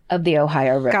side of the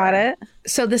Ohio River. Got it.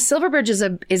 So the Silver Bridge is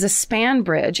a span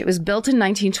bridge. It was built in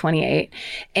 1928,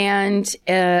 and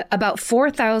about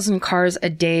 4,000 cars a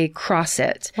day cross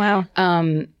it. Wow.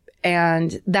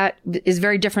 And that is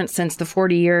very different since the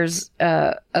 40 years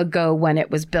ago when it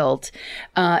was built.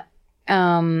 I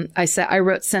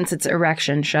wrote since its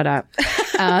erection. Shut up.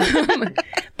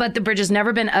 But the bridge has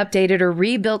never been updated or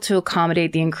rebuilt to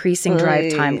accommodate the increasing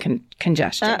drive time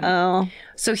congestion. Uh-oh.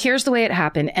 So here's the way it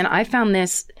happened. And I found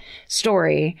these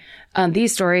stories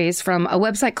from a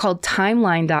website called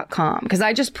timeline.com, because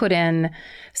I just put in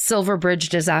Silver Bridge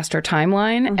disaster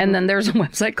timeline. And then there's a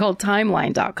website called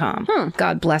timeline.com.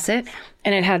 God bless it.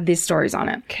 And it had these stories on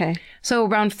it. Okay. So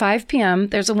around 5 p.m.,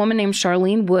 there's a woman named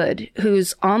Charlene Wood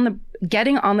who's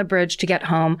getting on the bridge to get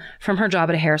home from her job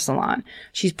at a hair salon.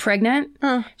 She's pregnant.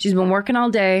 She's been working all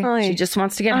day. She just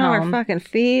wants to get home. Her fucking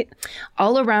feet.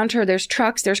 All around her, there's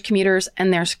trucks, there's commuters,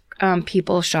 and there's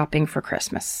people shopping for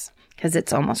Christmas, because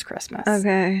it's almost Christmas.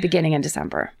 Okay. Beginning in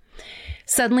December.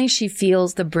 Suddenly, she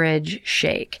feels the bridge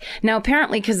shake. Now,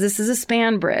 apparently, because this is a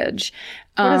span bridge.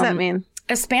 What does that mean?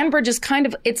 A span bridge is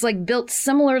it's like built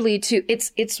similarly to,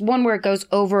 it's one where it goes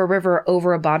over a river,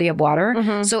 over a body of water.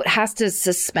 So it has to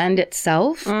suspend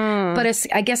itself. But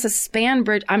I guess a span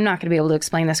bridge, I'm not going to be able to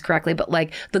explain this correctly, but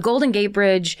like the Golden Gate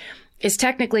Bridge is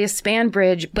technically a span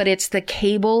bridge, but it's the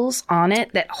cables on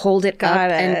it that hold it up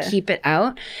and keep it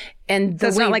out. And so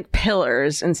it's not like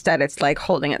pillars. Instead, it's like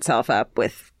holding itself up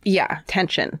with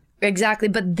tension. Exactly.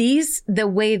 But the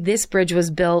way this bridge was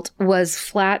built was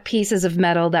flat pieces of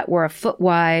metal that were a foot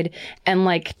wide and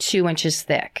like 2 inches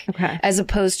thick. Okay. As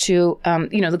opposed to,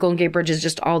 the Golden Gate Bridge is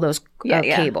just all those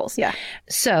cables. Yeah.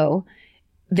 So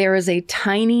there is a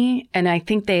tiny, and I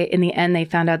think in the end, they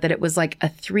found out that it was like a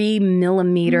 3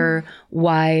 millimeter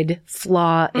wide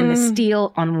flaw in the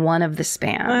steel on one of the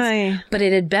spans. But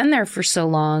it had been there for so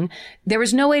long, there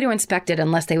was no way to inspect it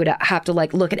unless they would have to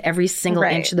like look at every single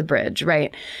inch of the bridge.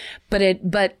 Right. But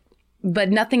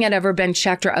nothing had ever been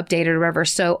checked or updated or whatever.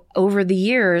 So over the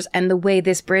years and the way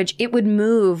this bridge, it would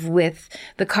move with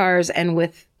the cars and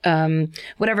with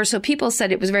whatever. So people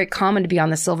said it was very common to be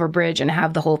on the Silver Bridge and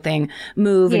have the whole thing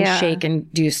move and shake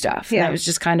and do stuff. Yeah. And it was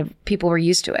just kind of, people were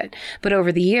used to it. But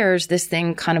over the years, this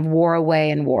thing kind of wore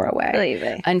away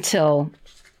until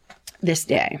this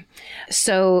day.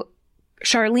 So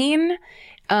Charlene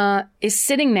is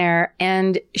sitting there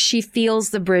and she feels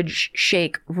the bridge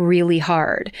shake really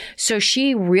hard. So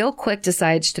she real quick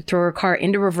decides to throw her car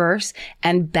into reverse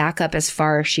and back up as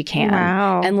far as she can.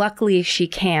 Wow. And luckily she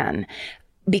can.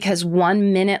 Because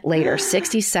 1 minute later,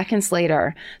 60 seconds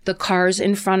later, the cars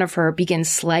in front of her begin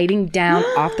sliding down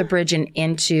off the bridge and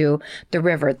into the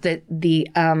river.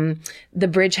 The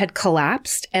bridge had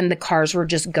collapsed and the cars were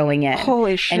just going in.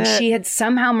 Holy shit. And she had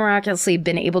somehow miraculously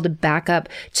been able to back up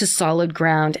to solid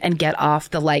ground and get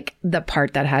off the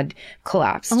part that had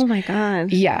collapsed. Oh my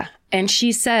God. Yeah. And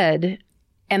she said,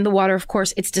 and the water, of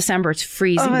course, it's December, it's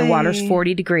freezing. The water's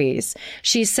 40 degrees.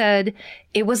 She said,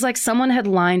 it was like someone had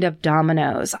lined up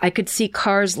dominoes. I could see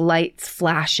cars' lights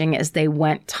flashing as they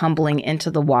went tumbling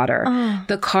into the water.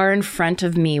 The car in front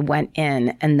of me went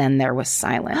in, and then there was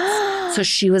silence. So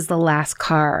she was the last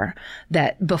car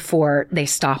that before they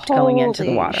stopped going into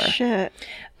the water. Shit.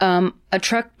 A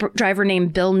truck driver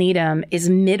named Bill Needham is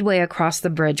midway across the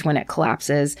bridge when it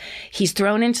collapses. He's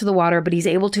thrown into the water, but he's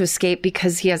able to escape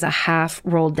because he has a half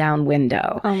rolled down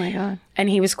window. Oh my God. And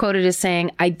he was quoted as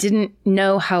saying, I didn't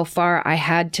know how far I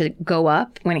had to go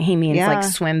up, when he means like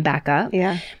swim back up.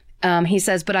 Yeah. He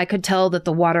says, but I could tell that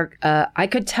the water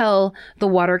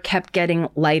kept getting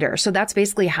lighter. So that's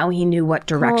basically how he knew what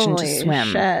direction to swim.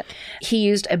 Shit. He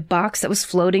used a box that was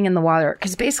floating in the water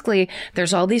because basically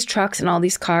there's all these trucks and all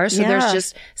these cars. So there's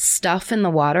just stuff in the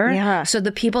water. Yeah. So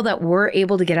the people that were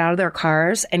able to get out of their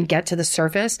cars and get to the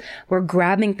surface were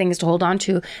grabbing things to hold on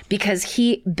to because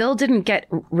Bill didn't get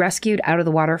rescued out of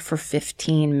the water for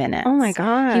 15 minutes. Oh my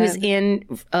God. He was in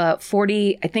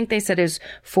 40, I think they said it was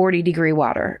 40-degree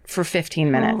water for 15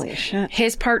 minutes. Holy shit.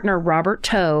 His partner, Robert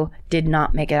Toe, did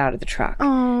not make it out of the truck.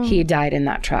 Oh. He died in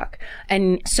that truck.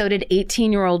 And so did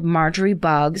 18-year-old Marjorie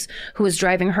Buggs, who was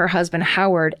driving her husband,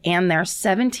 Howard, and their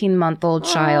 17-month-old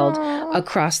child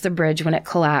across the bridge when it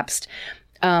collapsed.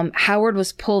 Howard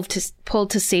was pulled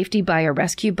to safety by a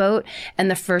rescue boat.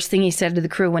 And the first thing he said to the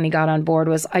crew when he got on board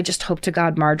was, I just hope to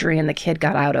God Marjorie and the kid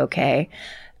got out okay.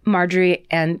 Marjorie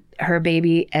and her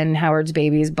baby and Howard's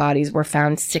baby's bodies were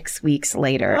found 6 weeks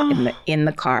later in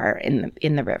the car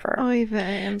in the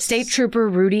river. State Trooper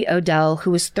Rudy Odell, who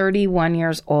was 31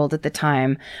 years old at the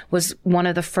time, was one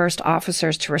of the first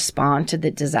officers to respond to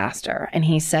the disaster. And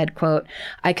he said, quote,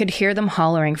 I could hear them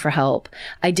hollering for help.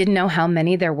 I didn't know how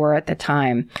many there were at the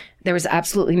time. There was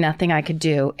absolutely nothing I could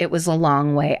do. It was a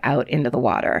long way out into the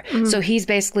water. Mm-hmm. So he's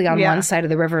basically on one side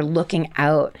of the river looking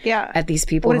out at these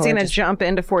people. What is he going to jump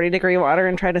into 40-degree water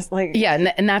and try to like?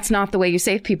 Yeah, and that's not the way you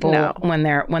save people when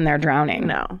they're drowning.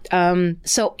 No.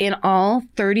 So in all,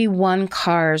 31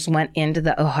 cars went into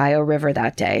the Ohio River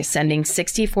that day, sending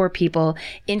 64 people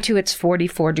into its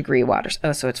 44-degree waters.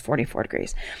 Oh, so it's 44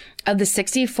 degrees. Of the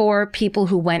 64 people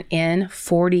who went in,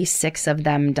 46 of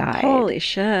them died. Holy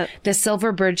shit. The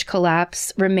Silver Bridge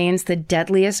collapse remains the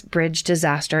deadliest bridge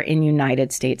disaster in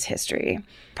United States history.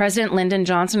 President Lyndon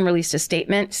Johnson released a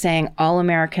statement saying all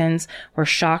Americans were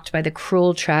shocked by the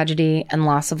cruel tragedy and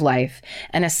loss of life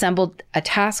and assembled the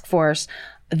task force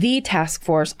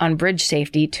on bridge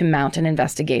safety to mount an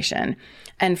investigation.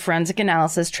 And forensic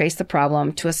analysis traced the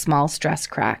problem to a small stress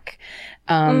crack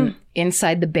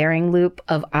inside the bearing loop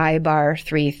of I-bar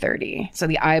 330. So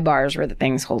the I-bars were the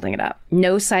things holding it up.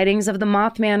 No sightings of the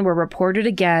Mothman were reported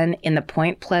again in the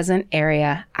Point Pleasant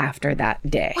area after that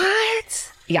day.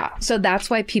 What? Yeah. So that's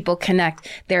why people connect.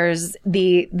 There's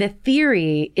the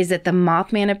theory is that the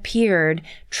Mothman appeared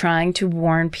trying to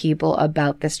warn people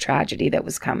about this tragedy that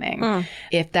was coming.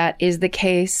 If that is the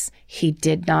case, he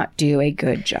did not do a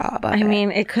good job of it. I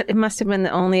mean, it must have been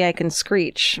the only I can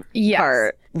screech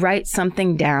part. Write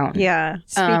something down. Yeah.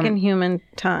 Speak in human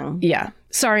tongue. Yeah.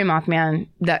 Sorry, Mothman.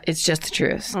 That it's just the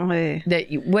truth. That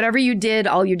whatever you did,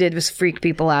 all you did was freak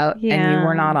people out, and you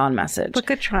were not on message. But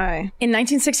good try. In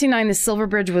 1969, the Silver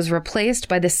Bridge was replaced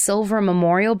by the Silver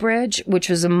Memorial Bridge, which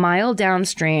was a mile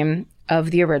downstream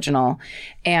of the original.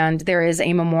 And there is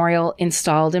a memorial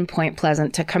installed in Point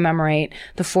Pleasant to commemorate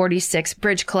the 46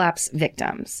 bridge collapse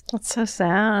victims. That's so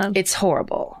sad. It's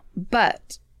horrible.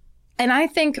 And I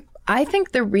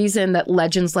think the reason that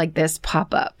legends like this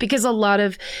pop up, because a lot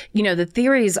of, the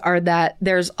theories are that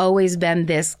there's always been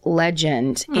this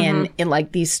legend in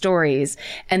like these stories,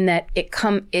 and that it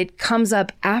comes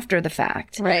up after the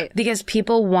fact. Right. Because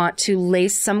people want to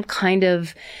lace some kind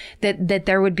of, that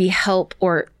there would be help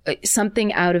or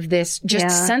something out of this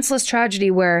just senseless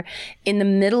tragedy where in the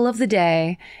middle of the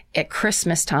day at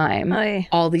Christmas time,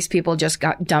 all these people just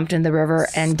got dumped in the river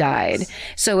and died.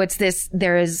 So it's this,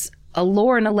 there is a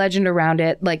lore and a legend around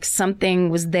it, like something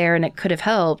was there and it could have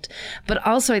helped. But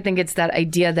also I think it's that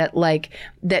idea that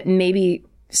that maybe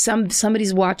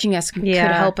somebody's watching us could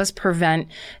help us prevent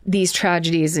these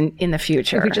tragedies in the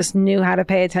future. If we just knew how to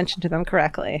pay attention to them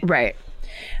correctly. Right.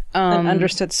 And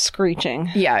understood screeching.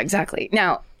 Yeah, exactly.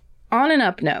 Now, on an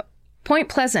up note, Point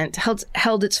Pleasant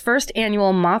held its first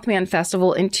annual Mothman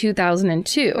Festival in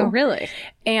 2002. Oh, really?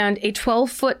 And a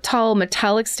 12-foot tall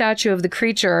metallic statue of the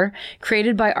creature,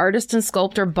 created by artist and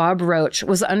sculptor Bob Roach,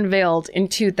 was unveiled in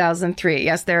 2003.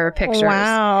 Yes, there are pictures.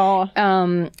 Wow.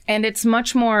 And it's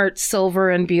much more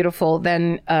silver and beautiful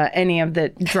than any of the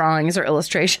drawings or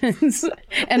illustrations.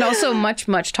 And also much,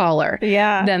 much taller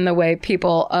than the way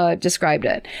people described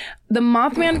it. The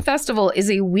Mothman Festival is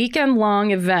a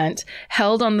weekend-long event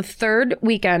held on the third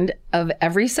weekend of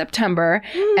every September.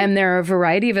 And there are a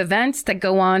variety of events that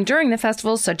go on during the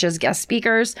festival, such as guest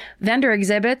speakers, vendor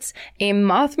exhibits, a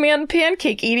Mothman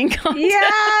pancake eating contest.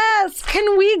 Yes!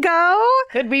 Can we go?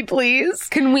 Could we please?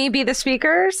 Can we be the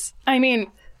speakers? I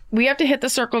mean, we have to hit the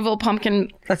Circleville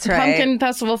Pumpkin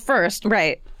Festival first.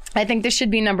 Right. I think this should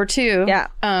be number 2. Yeah.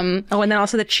 And then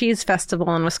also the Cheese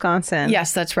Festival in Wisconsin.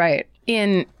 Yes, that's right.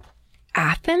 In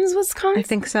Athens, Wisconsin? I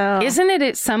think so. Isn't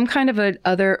it some kind of a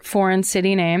other foreign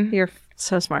city name? You're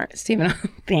so smart. Stephen,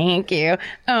 thank you.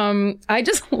 I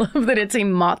just love that it's a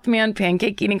Mothman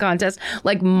pancake eating contest.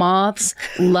 Like, moths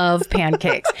love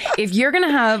pancakes. If you're going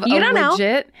to have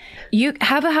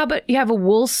how about you have a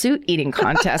wool suit eating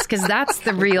contest? Because that's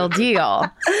the real deal.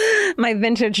 My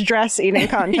vintage dress eating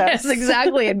contest. Yes,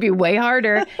 exactly. It'd be way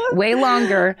harder, way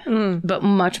longer, but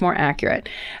much more accurate.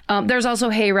 There's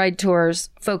also hayride tours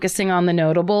focusing on the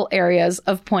notable areas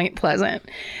of Point Pleasant.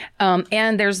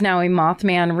 And there's now a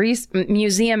Mothman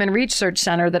Museum and Research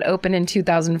Center that opened in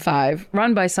 2005,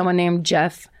 run by someone named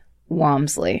Jeff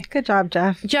Walmsley. Good job,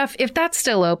 Jeff. Jeff, if that's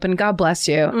still open, God bless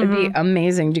you. It'd be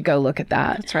amazing to go look at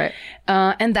that. That's right.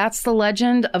 And that's the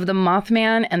legend of the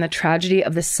Mothman and the tragedy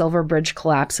of the Silver Bridge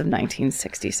collapse of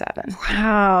 1967.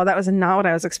 Wow, that was not what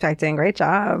I was expecting. Great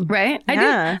job. Right?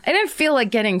 Yeah. I didn't feel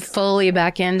like getting fully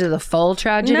back into the full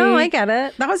tragedy. No, I get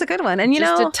it. That was a good one. And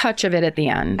just a touch of it at the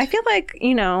end. I feel like,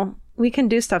 we can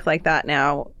do stuff like that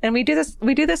now. And we do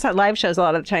this at live shows a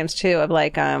lot of the times too, of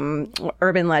like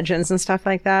urban legends and stuff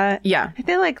like that. Yeah. I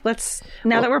feel like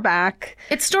now that we're back.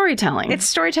 It's storytelling.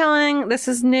 This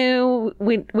is new.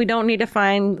 We don't need to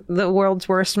find the world's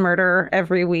worst murder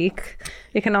every week.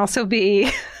 It can also be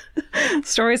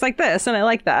stories like this, and I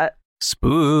like that.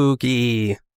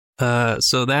 Spooky.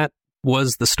 So that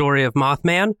was the story of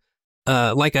Mothman.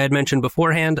 Like I had mentioned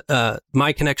beforehand,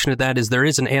 my connection to that is there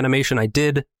is an animation I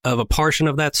did of a portion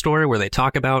of that story where they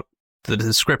talk about the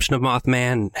description of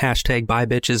Mothman, hashtag buy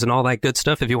bitches and all that good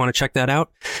stuff. If you want to check that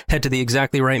out, head to the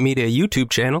Exactly Right Media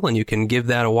YouTube channel and you can give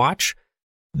that a watch.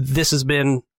 This has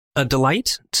been a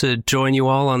delight to join you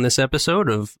all on this episode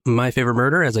of My Favorite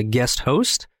Murder as a guest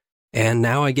host. And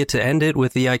now I get to end it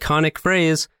with the iconic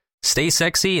phrase, stay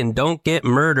sexy and don't get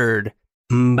murdered.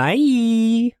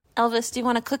 Bye. Elvis, do you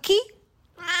want a cookie?